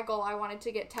was my goal. I wanted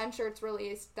to get 10 shirts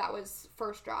released. That was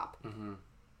first drop. Mm-hmm.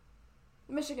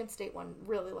 Michigan State one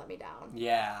really let me down.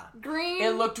 Yeah. Green.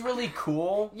 It looked really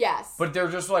cool. Yes. But there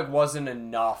just, wasn't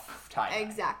enough tie-dye.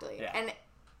 Exactly. Yeah. And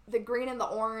the green and the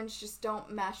orange just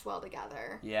don't mesh well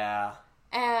together. Yeah.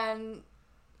 And...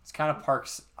 It's kind of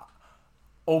Parks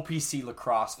OPC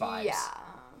lacrosse vibes. Yeah.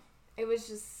 It was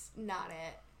just not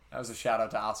it. That was a shout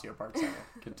out to Osseo Park Center.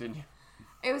 Continue.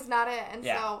 It was not it. And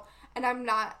and I'm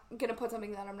not going to put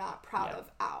something that I'm not proud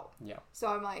of out. Yeah. So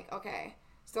I'm like, okay.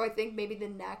 So I think maybe the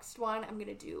next one, I'm going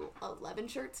to do 11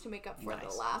 shirts to make up for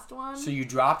the last one. So you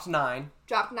dropped 9.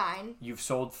 Dropped 9. You've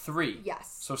sold 3.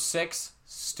 Yes. So 6,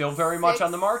 still very much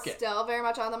on the market. Still very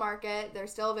much on the market. They're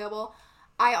still available.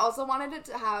 I also wanted it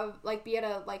to have, be at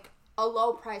a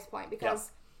low price point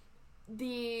because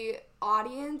the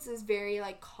audience is very,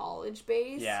 college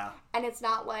based. Yeah. And it's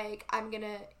not like I'm going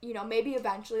to, maybe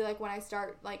eventually, when I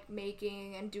start,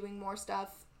 making and doing more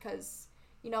stuff, because,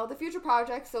 the future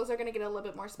projects, those are going to get a little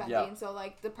bit more spending. Yeah. So,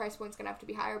 the price point's going to have to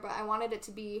be higher. But I wanted it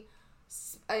to be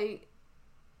a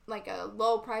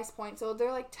low price point. So they're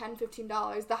 $10,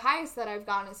 $15. The highest that I've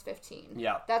gone is $15.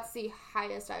 Yeah. That's the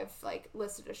highest I've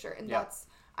listed a shirt. And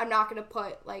I'm not going to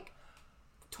put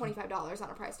 $25 on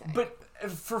a price tag. But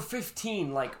for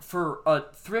 15, for a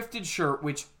thrifted shirt,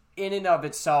 which in and of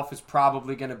itself is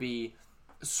probably going to be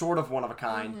sort of one of a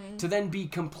kind, to then be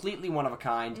completely one of a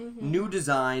kind, new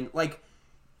design,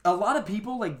 a lot of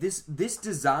people this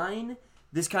design,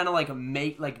 this kind of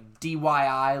DIY,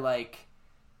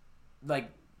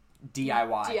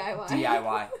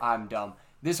 DIY. I'm dumb.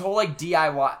 This whole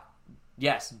DIY,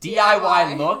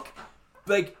 DIY look,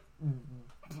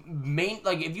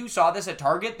 if you saw this at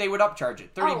Target, they would upcharge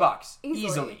it $30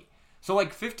 easily. So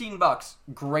 $15,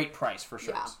 great price for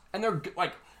shirts. Yeah. And they're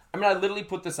I literally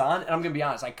put this on, and I'm gonna be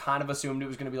honest, I kind of assumed it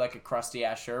was gonna be a crusty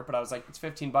ass shirt, but I was like, it's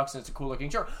 $15 and it's a cool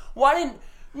looking shirt. Why didn't?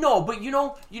 No, but you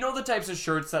know the types of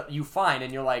shirts that you find,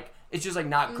 and you're it's just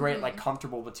not great,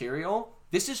 comfortable material.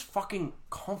 This is fucking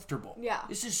comfortable. Yeah.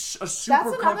 This is a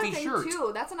super comfy shirt.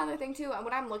 That's another thing too. And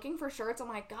when I'm looking for shirts, I'm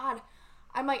like, God,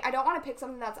 I don't want to pick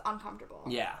something that's uncomfortable.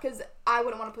 Yeah. Because I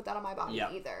wouldn't want to put that on my body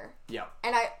either. Yeah.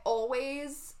 And I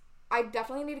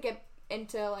definitely need to get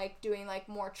into doing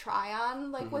more try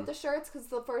on with the shirts, because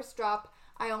the first drop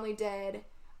I only did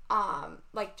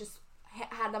just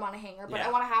had them on a hanger, but I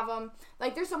want to have them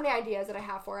there's so many ideas that I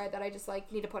have for it that I just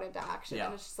need to put into action.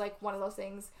 And it's just one of those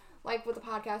things with the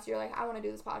podcast, you're I want to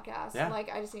do this podcast. Yeah.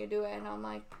 I just need to do it, and I'm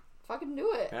fucking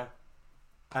do it. Yeah.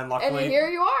 And luckily, here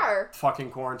you are.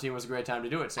 Fucking quarantine was a great time to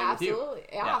do it. Same with you. Absolutely,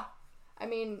 yeah. I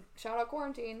mean, shout out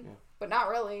quarantine, but not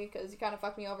really, because you kind of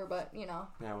fucked me over. But Yeah,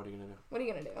 what are you gonna do? What are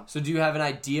you gonna do? So, do you have an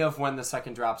idea of when the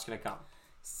second drop's gonna come?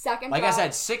 Second, I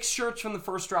said, 6 shirts from the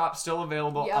first drop still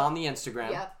available on the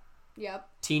Instagram. Yep.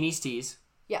 Teeny's Tees.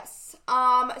 Yes.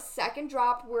 Second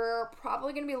drop, we're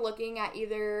probably gonna be looking at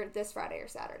either this Friday or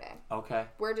Saturday. Okay.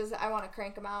 I want to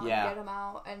crank them out and get them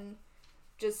out, and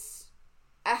just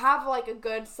I have a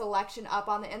good selection up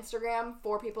on the Instagram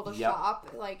for people to shop,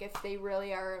 if they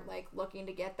really are looking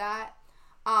to get that.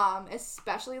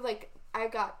 Especially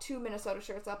I've got 2 Minnesota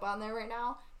shirts up on there right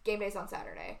now. Game day's on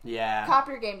Saturday. Yeah. Cop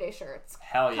your game day shirts.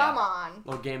 Hell yeah. Come on.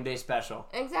 Little game day special.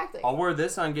 Exactly. I'll wear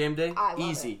this on game day. I love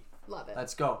Easy. It. Love it.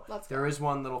 Let's go. There is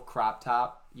one little crop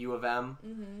top, U of M.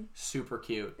 Mm-hmm. Super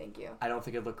cute. Thank you. I don't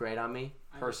think it'd look great on me,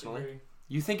 personally.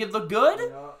 You think it'd look good?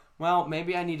 Yeah. Well,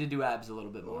 maybe I need to do abs a little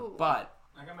bit more. Ooh. But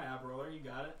I got my ab roller. You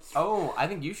got it. Oh, I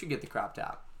think you should get the crop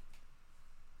top.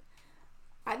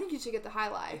 I think you should get the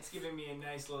highlights. It's giving me a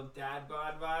nice little dad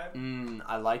bod vibe.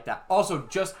 I like that. Also,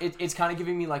 just it's kind of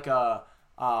giving me a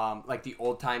the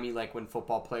old timey when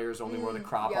football players only wear the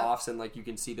crop offs and you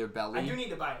can see their belly. I do need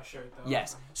to buy a shirt though.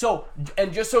 Yes. So,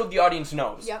 and just so the audience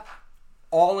knows. Yep.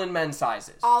 All in men's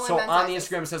sizes. All in so men's on sizes.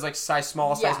 the Instagram it says size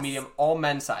small, size medium, all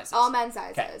men's sizes. All men's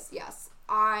sizes. Okay. Yes.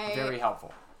 Very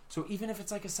helpful. So even if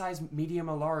it's a size medium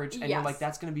or large, and you're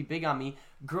that's going to be big on me,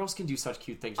 girls can do such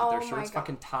cute things with their shirts.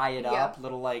 Fucking tie it up,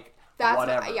 little that's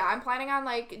whatever. I'm planning on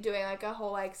doing a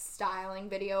whole styling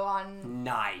video on.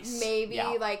 Nice. Maybe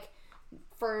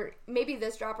for maybe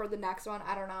this drop or the next one.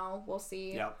 I don't know. We'll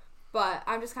see. Yep. But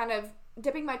I'm just kind of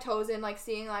dipping my toes in,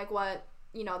 seeing what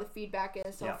the feedback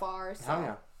is so far. So Hell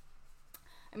yeah.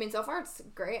 I mean, so far it's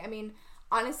great. I mean,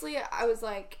 honestly, I was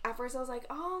at first I was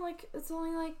oh, it's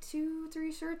only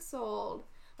 2-3 shirts sold.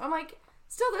 But I'm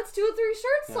Still, that's 2 or 3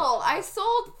 shirts sold. I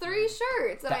sold 3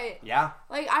 shirts. And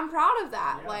I'm proud of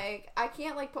that. Yeah. I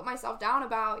can't, put myself down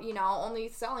about, only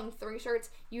selling 3 shirts.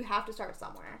 You have to start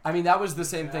somewhere. I mean, that was the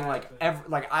same thing.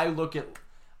 I look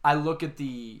at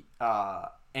the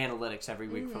analytics every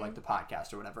week for, the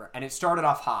podcast or whatever. And it started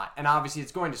off hot. And obviously,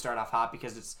 it's going to start off hot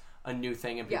because it's a new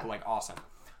thing and people are like, awesome.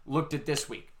 Looked at this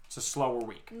week. It's a slower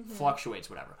week. Fluctuates,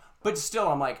 whatever. But still,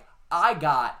 I'm like, I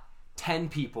got 10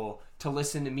 people to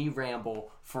listen to me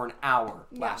ramble for an hour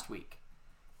last week.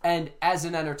 And as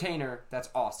an entertainer, that's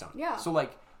awesome. Yeah. So,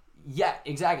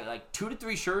 exactly. 2 to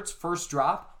 3 shirts, first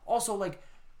drop. Also,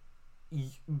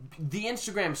 the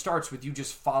Instagram starts with you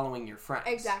just following your friends.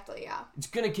 Exactly, yeah. It's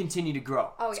going to continue to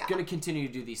grow. Oh, it's going to continue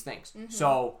to do these things.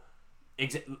 So, 2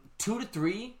 to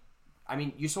 3... I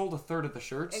mean, you sold a third of the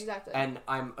shirts. Exactly. And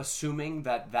I'm assuming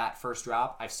that first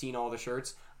drop, I've seen all the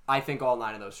shirts. I think all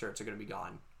 9 of those shirts are going to be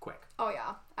gone quick. Oh,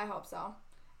 yeah. I hope so.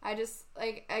 I just,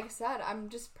 like I said, I'm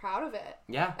just proud of it.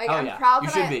 Yeah? Proud you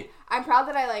should be. I'm proud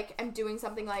that I, am doing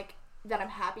something, that I'm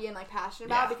happy and, passionate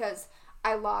about because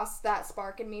I lost that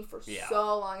spark in me for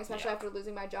so long, especially after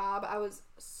losing my job. I was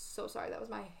so sorry. That was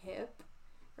my hip.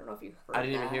 I don't know if you heard I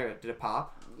didn't even hear it. Did it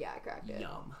pop? Yeah, I cracked it.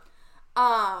 Yum.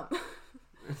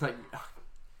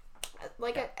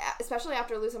 Especially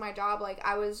after losing my job,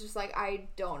 I was just I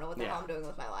don't know what the hell I'm doing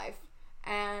with my life,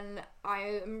 and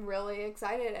I am really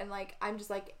excited and I'm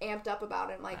just amped up about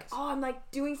it. I'm nice. I'm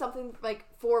doing something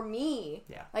for me.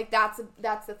 Yeah, that's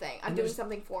the thing. I'm doing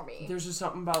something for me. There's just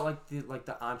something about the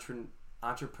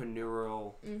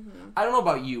entrepreneurial. I don't know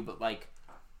about you, but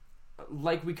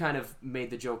we kind of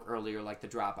made the joke earlier, the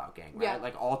dropout gang, right?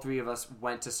 Yeah. All 3 of us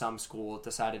went to some school,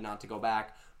 decided not to go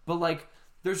back, but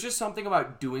there's just something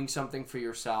about doing something for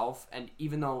yourself, and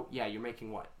even though, you're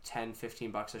making, what,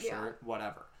 $10-15 a shirt,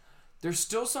 whatever, there's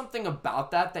still something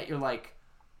about that you're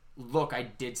look, I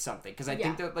did something. Because I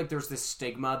think that, there's this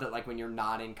stigma that, when you're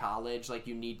not in college,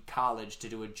 you need college to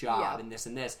do a job and this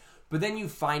and this. But then you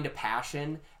find a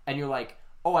passion, and you're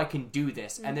oh, I can do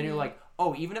this. And then you're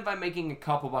oh, even if I'm making a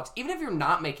couple bucks, even if you're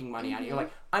not making money on it, you're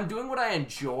I'm doing what I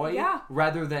enjoy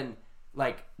rather than...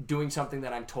 doing something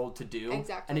that I'm told to do.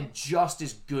 Exactly. And it just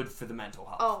is good for the mental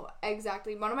health. Oh,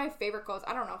 exactly. One of my favorite quotes,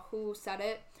 I don't know who said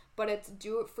it, but it's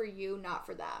do it for you, not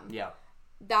for them. Yeah.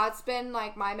 That's been,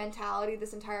 my mentality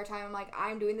this entire time. I'm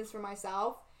I'm doing this for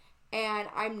myself, and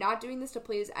I'm not doing this to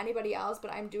please anybody else,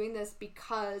 but I'm doing this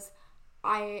because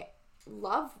I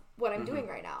love what I'm doing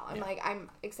right now. I'm I'm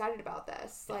excited about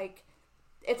this. Yeah.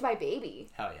 It's my baby.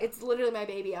 Hell yeah. It's literally my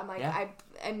baby. I'm I'm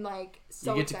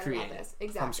so you get excited to create about this.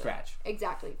 Exactly. From scratch.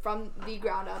 Exactly. From the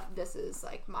ground up, this is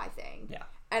my thing. Yeah.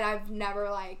 And I've never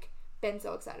been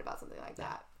so excited about something like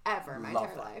that ever in my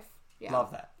entire life. Yeah.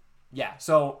 Love that. Yeah.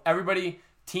 So everybody,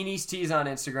 Teeny's Tees on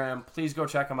Instagram, please go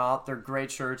check them out. They're great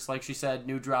shirts. Like she said,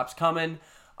 new drops coming.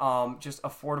 Just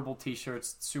affordable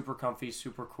t-shirts, super comfy,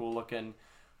 super cool looking.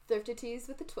 Thrifted tees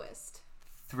with a twist.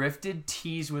 Thrifted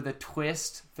tees with a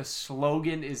twist. The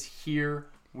slogan is here.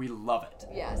 We love it.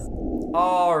 Yes.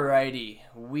 Alrighty.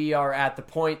 We are at the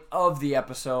point of the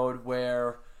episode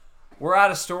where we're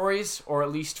out of stories, or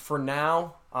at least for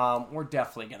now. We're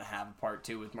definitely going to have a part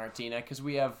 2 with Martina because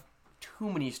we have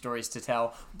too many stories to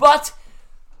tell. But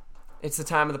it's the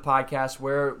time of the podcast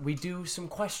where we do some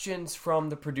questions from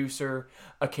the producer,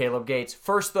 Caleb Gates.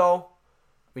 First, though,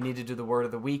 we need to do the word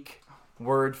of the week.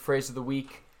 Word, phrase of the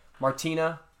week.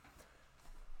 Martina,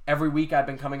 every week I've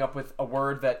been coming up with a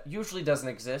word that usually doesn't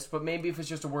exist, but maybe if it's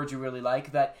just a word you really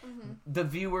like, that the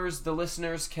viewers, the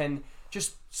listeners can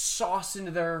just sauce into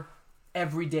their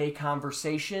everyday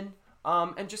conversation,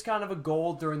 and just kind of a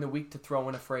goal during the week to throw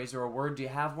in a phrase or a word. Do you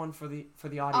have one for the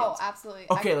audience? Oh, absolutely.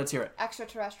 Okay, let's hear it.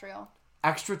 Extraterrestrial.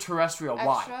 Extraterrestrial,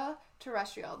 why?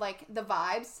 Extraterrestrial. The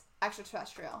vibes,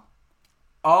 extraterrestrial.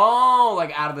 Oh,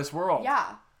 out of this world.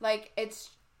 Yeah. It's...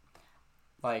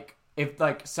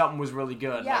 if something was really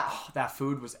good, that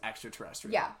food was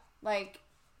extraterrestrial. Yeah,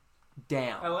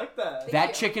 damn. I like that.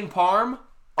 That chicken parm.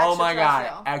 Oh my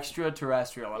god,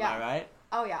 extraterrestrial. Am I right?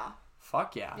 Oh yeah.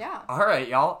 Fuck yeah. Yeah. All right,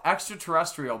 y'all.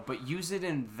 Extraterrestrial, but use it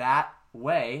in that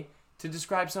way to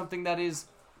describe something that is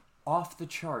off the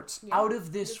charts, out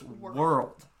of this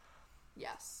world.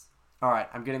 Yes. All right,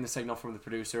 I'm getting the signal from the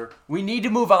producer. We need to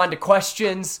move on to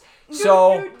questions.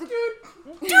 So.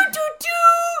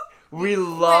 We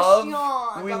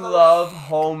love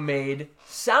homemade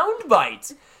sound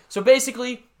bites. So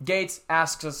basically, Gates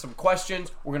asks us some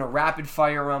questions. We're going to rapid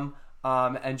fire them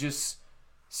and just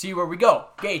see where we go.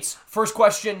 Gates, first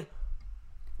question,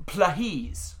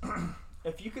 please.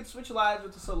 If you could switch lives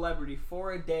with a celebrity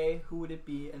for a day, who would it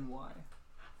be and why?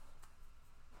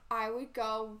 I would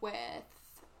go with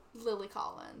Lily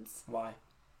Collins. Why?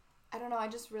 I don't know. I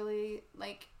just really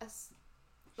like.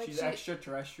 She's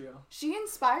extraterrestrial. She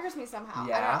inspires me somehow.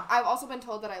 Yeah. I've also been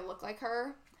told that I look like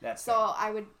her. That's so fair.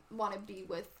 I would want to be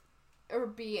with, or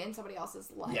be in somebody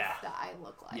else's life that I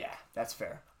look like. Yeah, that's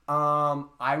fair.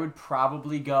 I would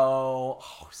probably go.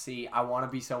 I want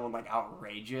to be someone like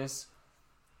outrageous,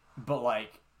 but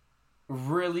like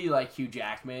really like Hugh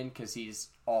Jackman because he's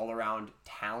all around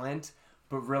talent.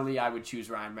 But really, I would choose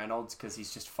Ryan Reynolds because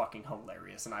he's just fucking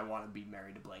hilarious, and I want to be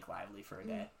married to Blake Lively for a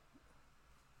day.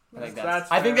 I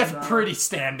think that's pretty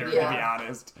standard, to be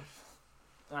honest.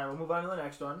 All right, we'll move on to the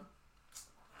next one.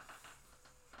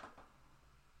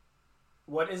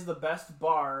 What is the best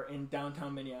bar in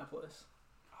downtown Minneapolis?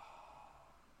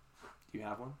 Do you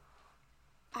have one?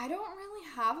 I don't really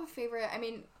have a favorite. I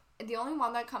mean, the only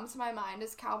one that comes to my mind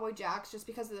is Cowboy Jack's just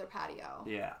because of their patio.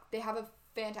 Yeah. They have a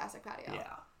fantastic patio.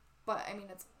 Yeah. But, I mean,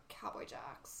 it's Cowboy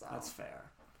Jack's, so. That's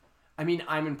fair. I mean,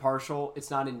 I'm impartial. It's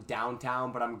not in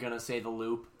downtown, but I'm going to say the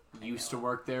Loop. Used to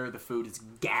work there. The food is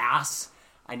gas.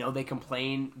 I know they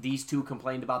complain. These two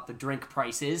complained about the drink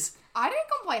prices. I didn't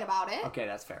complain about it. Okay,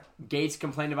 that's fair. Gates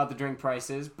complained about the drink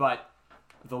prices, but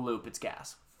the Loop, it's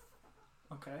gas.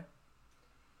 Okay.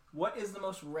 What is the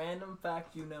most random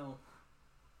fact you know?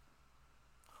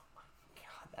 Oh my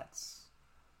god, that's...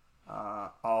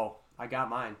 I got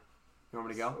mine. You want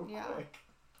me to go? So Yeah. quick.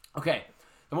 Okay.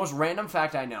 The most random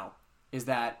fact I know is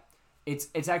that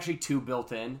it's actually two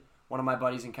built in. One of my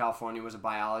buddies in California was a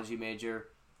biology major,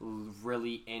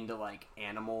 really into like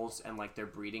animals and like their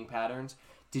breeding patterns.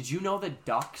 Did you know that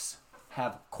ducks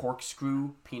have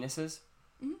corkscrew penises?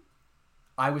 Mm-hmm.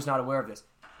 I was not aware of this.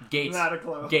 Gates, not a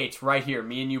clue. Gates, right here,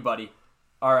 me and you, buddy.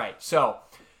 All right, so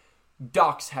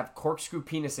ducks have corkscrew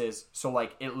penises, so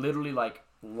like it literally like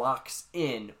locks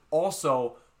in.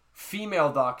 Also,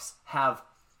 female ducks have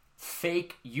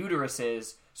fake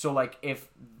uteruses, so like if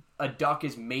a duck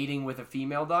is mating with a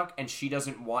female duck and she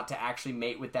doesn't want to actually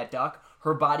mate with that duck,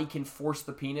 her body can force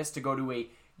the penis to go to a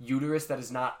uterus that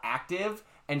is not active,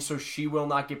 and so she will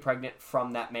not get pregnant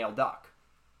from that male duck.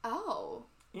 Oh.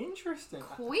 Interesting.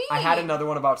 Queen. I had another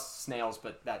one about snails,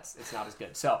 but it's not as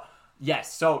good. So,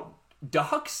 yes. So,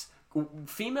 ducks,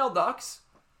 female ducks,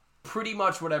 pretty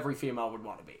much what every female would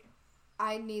want to be.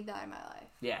 I need that in my life.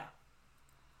 Yeah.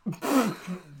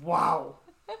 Wow.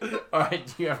 All right,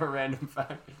 do you have a random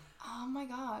fact? Oh my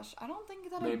gosh. I don't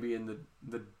think that Maybe in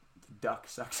the duck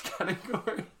sex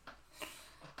category.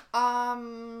 I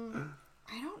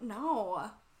don't know.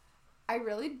 I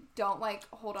really don't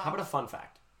hold on. How about a fun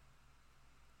fact?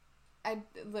 I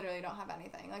literally don't have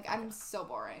anything. Like, I'm so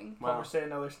boring. Well, we're saying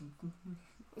another.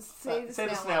 Say the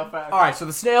snail one. fact. All right, so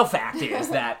the snail fact is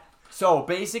that so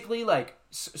basically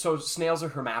so snails are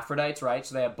hermaphrodites, right?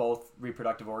 So they have both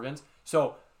reproductive organs.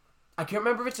 So I can't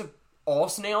remember if it's all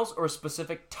snails or a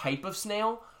specific type of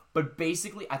snail, but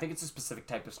basically I think it's a specific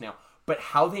type of snail. But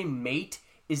how they mate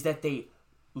is that they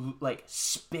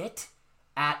spit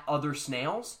at other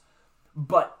snails,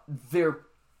 but their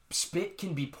spit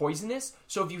can be poisonous.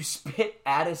 So if you spit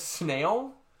at a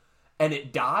snail and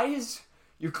it dies,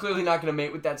 you're clearly not going to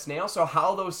mate with that snail. So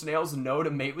how those snails know to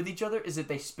mate with each other is that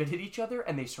they spit at each other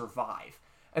and they survive.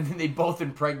 And then they both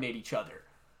impregnate each other.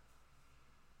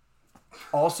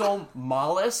 Also,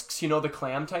 mollusks, the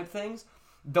clam type things,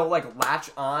 they'll latch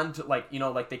on to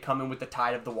they come in with the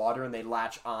tide of the water and they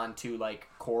latch on to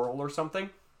coral or something.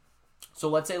 So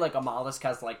let's say a mollusk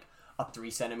has a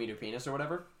 3 centimeter penis or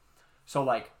whatever. So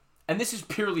and this is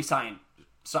purely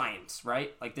science,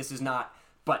 right? This is not,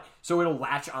 but so it'll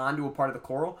latch on to a part of the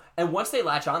coral, and once they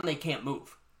latch on, they can't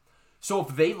move. So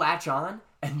if they latch on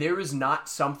and there is not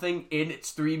something in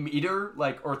its 3 meter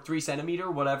or 3 centimeter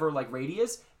whatever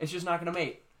radius, it's just not gonna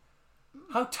mate.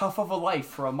 How tough of a life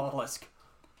for a mollusk.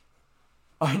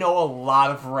 I know a lot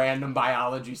of random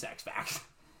biology sex facts.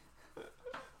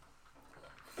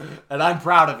 And I'm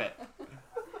proud of it.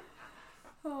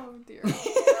 Oh dear.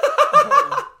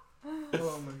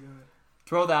 Oh my god.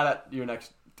 Throw that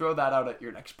out at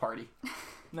your next party.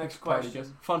 Next Party question.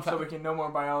 goes. Fun fact. So we can know more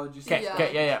biology.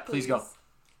 Okay, yeah, please go.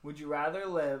 Would you rather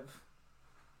live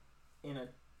in a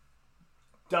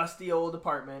dusty old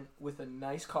apartment with a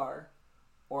nice car,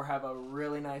 or have a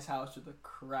really nice house with a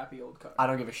crappy old car? I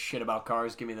don't give a shit about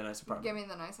cars. Give me the nice apartment. Give me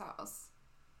the nice house.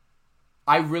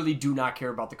 I really do not care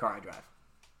about the car I drive.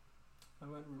 I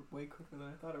went way quicker than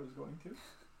I thought I was going to.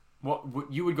 Well,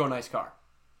 you would go nice car.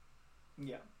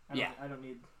 Yeah. I don't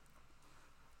need...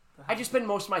 I just spend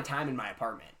most of my time in my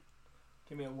apartment.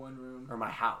 Give me a one room. Or my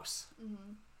house.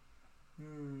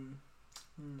 Mm-hmm.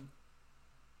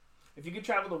 If you could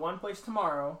travel to one place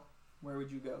tomorrow, where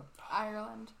would you go?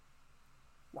 Ireland.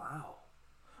 Wow.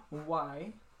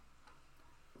 Why?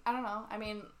 I don't know. I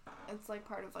mean, it's like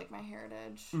part of like my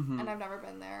heritage, Mm-hmm. and I've never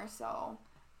been there, so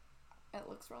it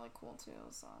looks really cool too.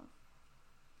 So,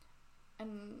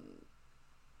 and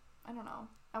I don't know.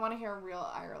 I want to hear a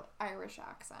real Irish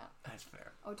accent. That's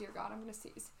fair. Oh dear God, I'm gonna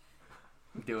sneeze.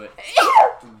 Do it.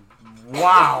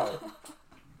 Wow.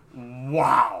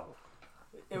 Wow.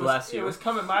 Bless you. It was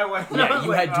coming my way. Yeah,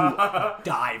 you had to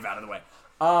dive out of the way.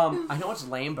 I know it's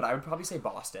lame, but I would probably say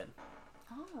Boston.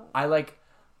 Oh.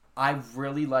 I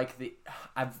really like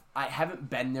I haven't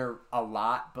been there a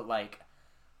lot, but like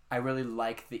I really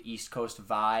like the East Coast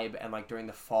vibe, and like during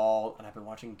the fall, and I've been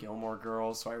watching Gilmore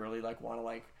Girls, so I really like want to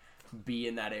like be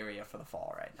in that area for the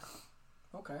fall right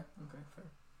now. Okay, fair.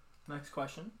 Next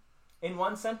question. In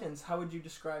one sentence, how would you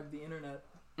describe the internet?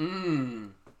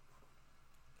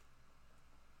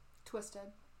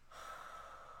 Twisted.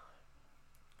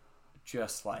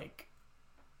 Just like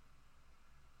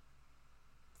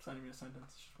It's not even a sentence,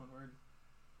 it's just one word.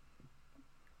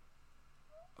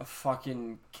 a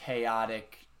fucking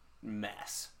chaotic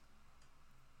mess.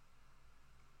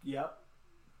 Yep.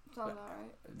 Sounds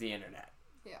alright. The internet.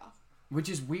 Yeah. Which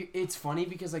is weird. It's funny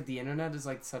because like the internet is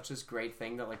like such this great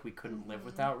thing that like we couldn't live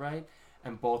without, right?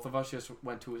 And both of us just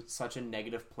went to such a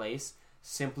negative place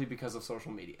simply because of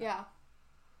social media. Yeah.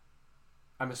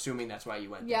 I'm assuming that's why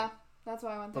you went there. Yeah. That's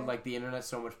why I went there. But like the internet's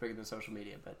so much bigger than social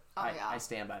media, but I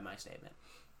stand by my statement.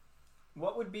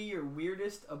 What would be your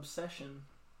weirdest obsession?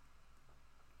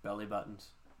 Belly buttons.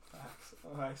 Facts.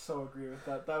 Oh, I so agree with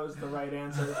that. That was the right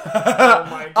answer. Oh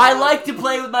my God. I like to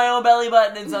play with my own belly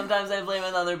button, and sometimes I play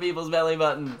with other people's belly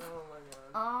buttons.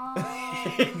 Oh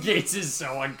my God. Gates is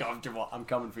so uncomfortable. I'm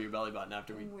coming for your belly button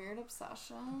after we... Weird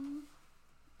obsession.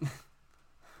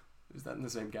 Is that in the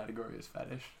same category as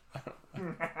fetish?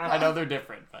 I know they're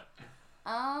different, but...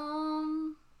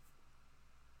 I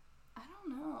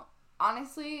don't know.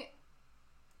 Honestly...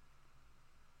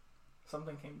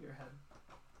 Something came to your head.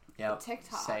 Yeah.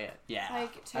 TikTok. Say it. Yeah.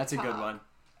 Like, TikTok. That's a good one.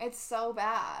 It's so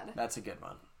bad. That's a good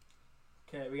one.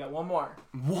 Okay, we got one more.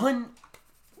 One...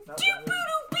 No,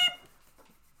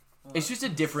 It's just a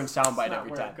different soundbite not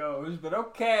every where time. it goes, but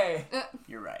okay.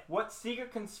 You're right. What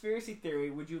secret conspiracy theory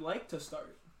would you like to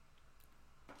start?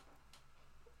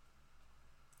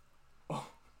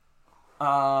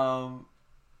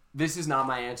 This is not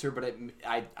my answer, but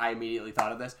I immediately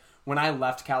thought of this. When I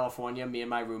left California, me and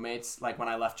my roommates, like when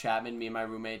I left Chapman, me and my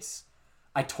roommates,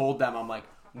 I told them, I'm like,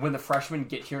 when the freshmen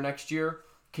get here next year,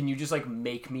 can you just like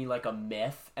make me like a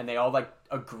myth? And they all like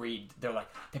agreed. They're like,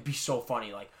 that'd be so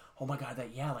funny. Like, oh my God,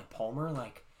 like Palmer,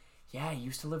 like, yeah, he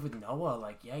used to live with Noah.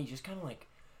 Like, yeah, he just kind of like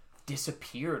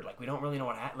disappeared. Like, we don't really know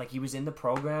what happened. Like, he was in the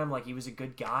program. Like, he was a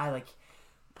good guy. Like,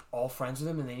 all friends with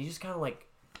him. And then he just kind of like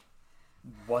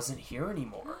wasn't here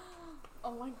anymore.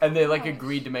 Oh my God. And they like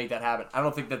agreed to make that happen. I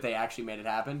don't think that they actually made it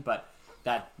happen, but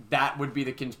that would be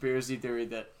the conspiracy theory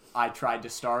that I tried to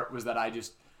start, was that I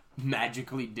just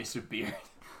magically disappeared.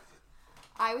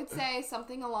 I would say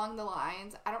something along the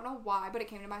lines, I don't know why, but it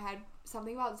came to my head,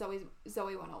 something about Zoe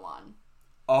 101.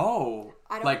 Oh,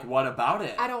 like what about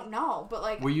it? I don't know, but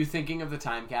like... Were you thinking of the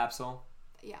time capsule?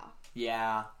 Yeah.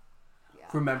 Yeah.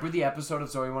 Remember the episode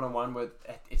of Zoe 101 where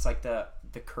it's like the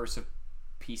curse of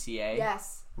PCA?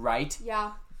 Yes. Right?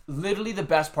 Yeah. Literally the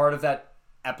best part of that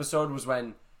episode was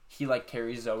when he like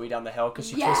carries Zoe down the hill because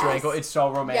she kissed her ankle. It's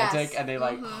so romantic. And they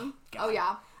like... Oh, God. Oh,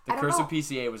 yeah. The curse of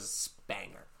PCA was a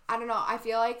banger. I don't know. I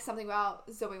feel like something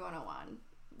about Zoe 101.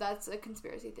 That's a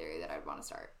conspiracy theory that I'd want to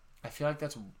start. I feel like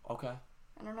that's... Okay.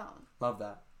 I don't know. Love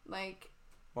that. Like...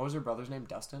 What was her brother's name?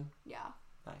 Dustin? Yeah.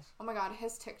 Nice. Oh my God,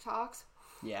 his TikToks.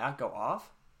 Yeah, go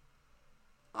off?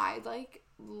 I like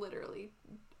literally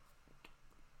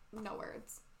no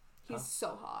words. He's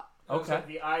so hot. Okay. Like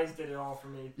the eyes did it all for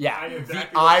me. Yeah, I knew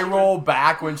exactly the eye roll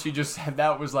back when she just said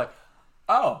that was like,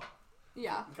 oh.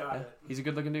 Yeah. Got it. He's a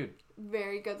good looking dude.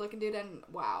 Very good looking dude, and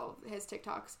wow, his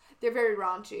TikToks. They're very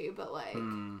raunchy, but like...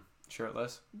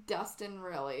 Shirtless? Dustin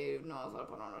really knows how to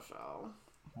put on a show.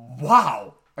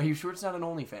 Wow! Are you sure it's not an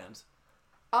OnlyFans?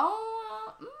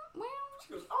 Oh, well...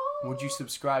 She goes, oh. Would you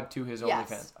subscribe to his Yes.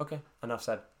 OnlyFans? Okay, enough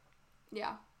said.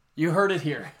 Yeah. You heard it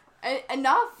here.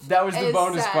 Enough. That was the is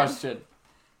bonus said. question.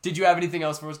 Did you have anything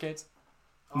else for us, Kates?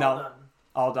 All done.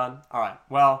 All done? Alright,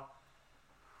 well,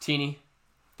 Teeny,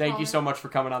 thank you so much for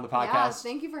coming on the podcast. Yeah,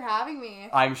 thank you for having me.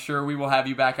 I'm sure we will have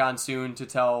you back on soon to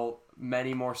tell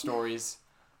many more stories.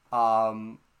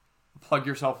 Plug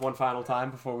yourself one final time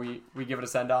before we give it a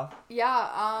send-off.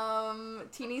 Yeah,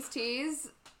 Teeny's Teas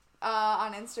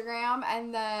on Instagram,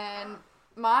 and then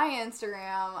my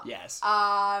Instagram Yes.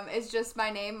 is just my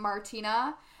name,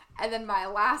 Martina, and then my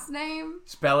last name.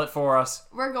 Spell it for us.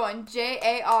 We're going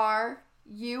Jaruszewski.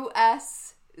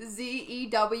 Zewski.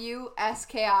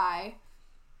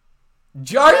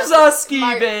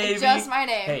 Jaruszewski, baby. Just my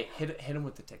name. Hey, hit him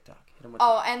with the TikTok.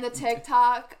 And the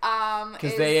TikTok,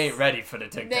 because they ain't ready for the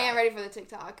TikTok. They ain't ready for the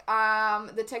TikTok.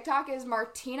 The TikTok is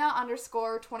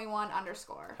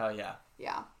Martina_21_. Hell yeah.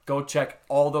 Yeah. Go check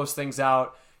all those things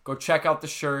out. Go check out the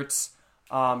shirts.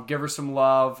 Give her some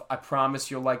love. I promise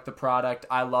you'll like the product.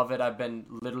 I love it. I've been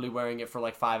literally wearing it for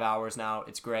like 5 hours now.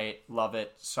 It's great. Love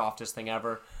it. Softest thing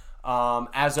ever.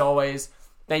 As always,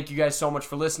 thank you guys so much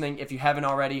for listening. If you haven't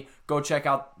already, go check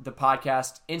out the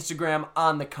podcast Instagram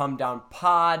on the Come Down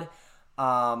Pod.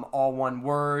 All one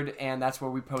word, and that's where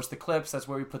we post the clips. That's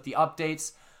where we put the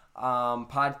updates.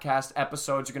 Podcast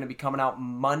episodes are going to be coming out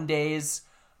Mondays,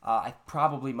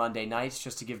 probably Monday nights,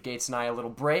 just to give Gates and I a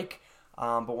little break.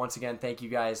 But once again, thank you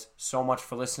guys so much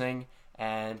for listening,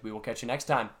 and we will catch you next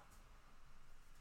time.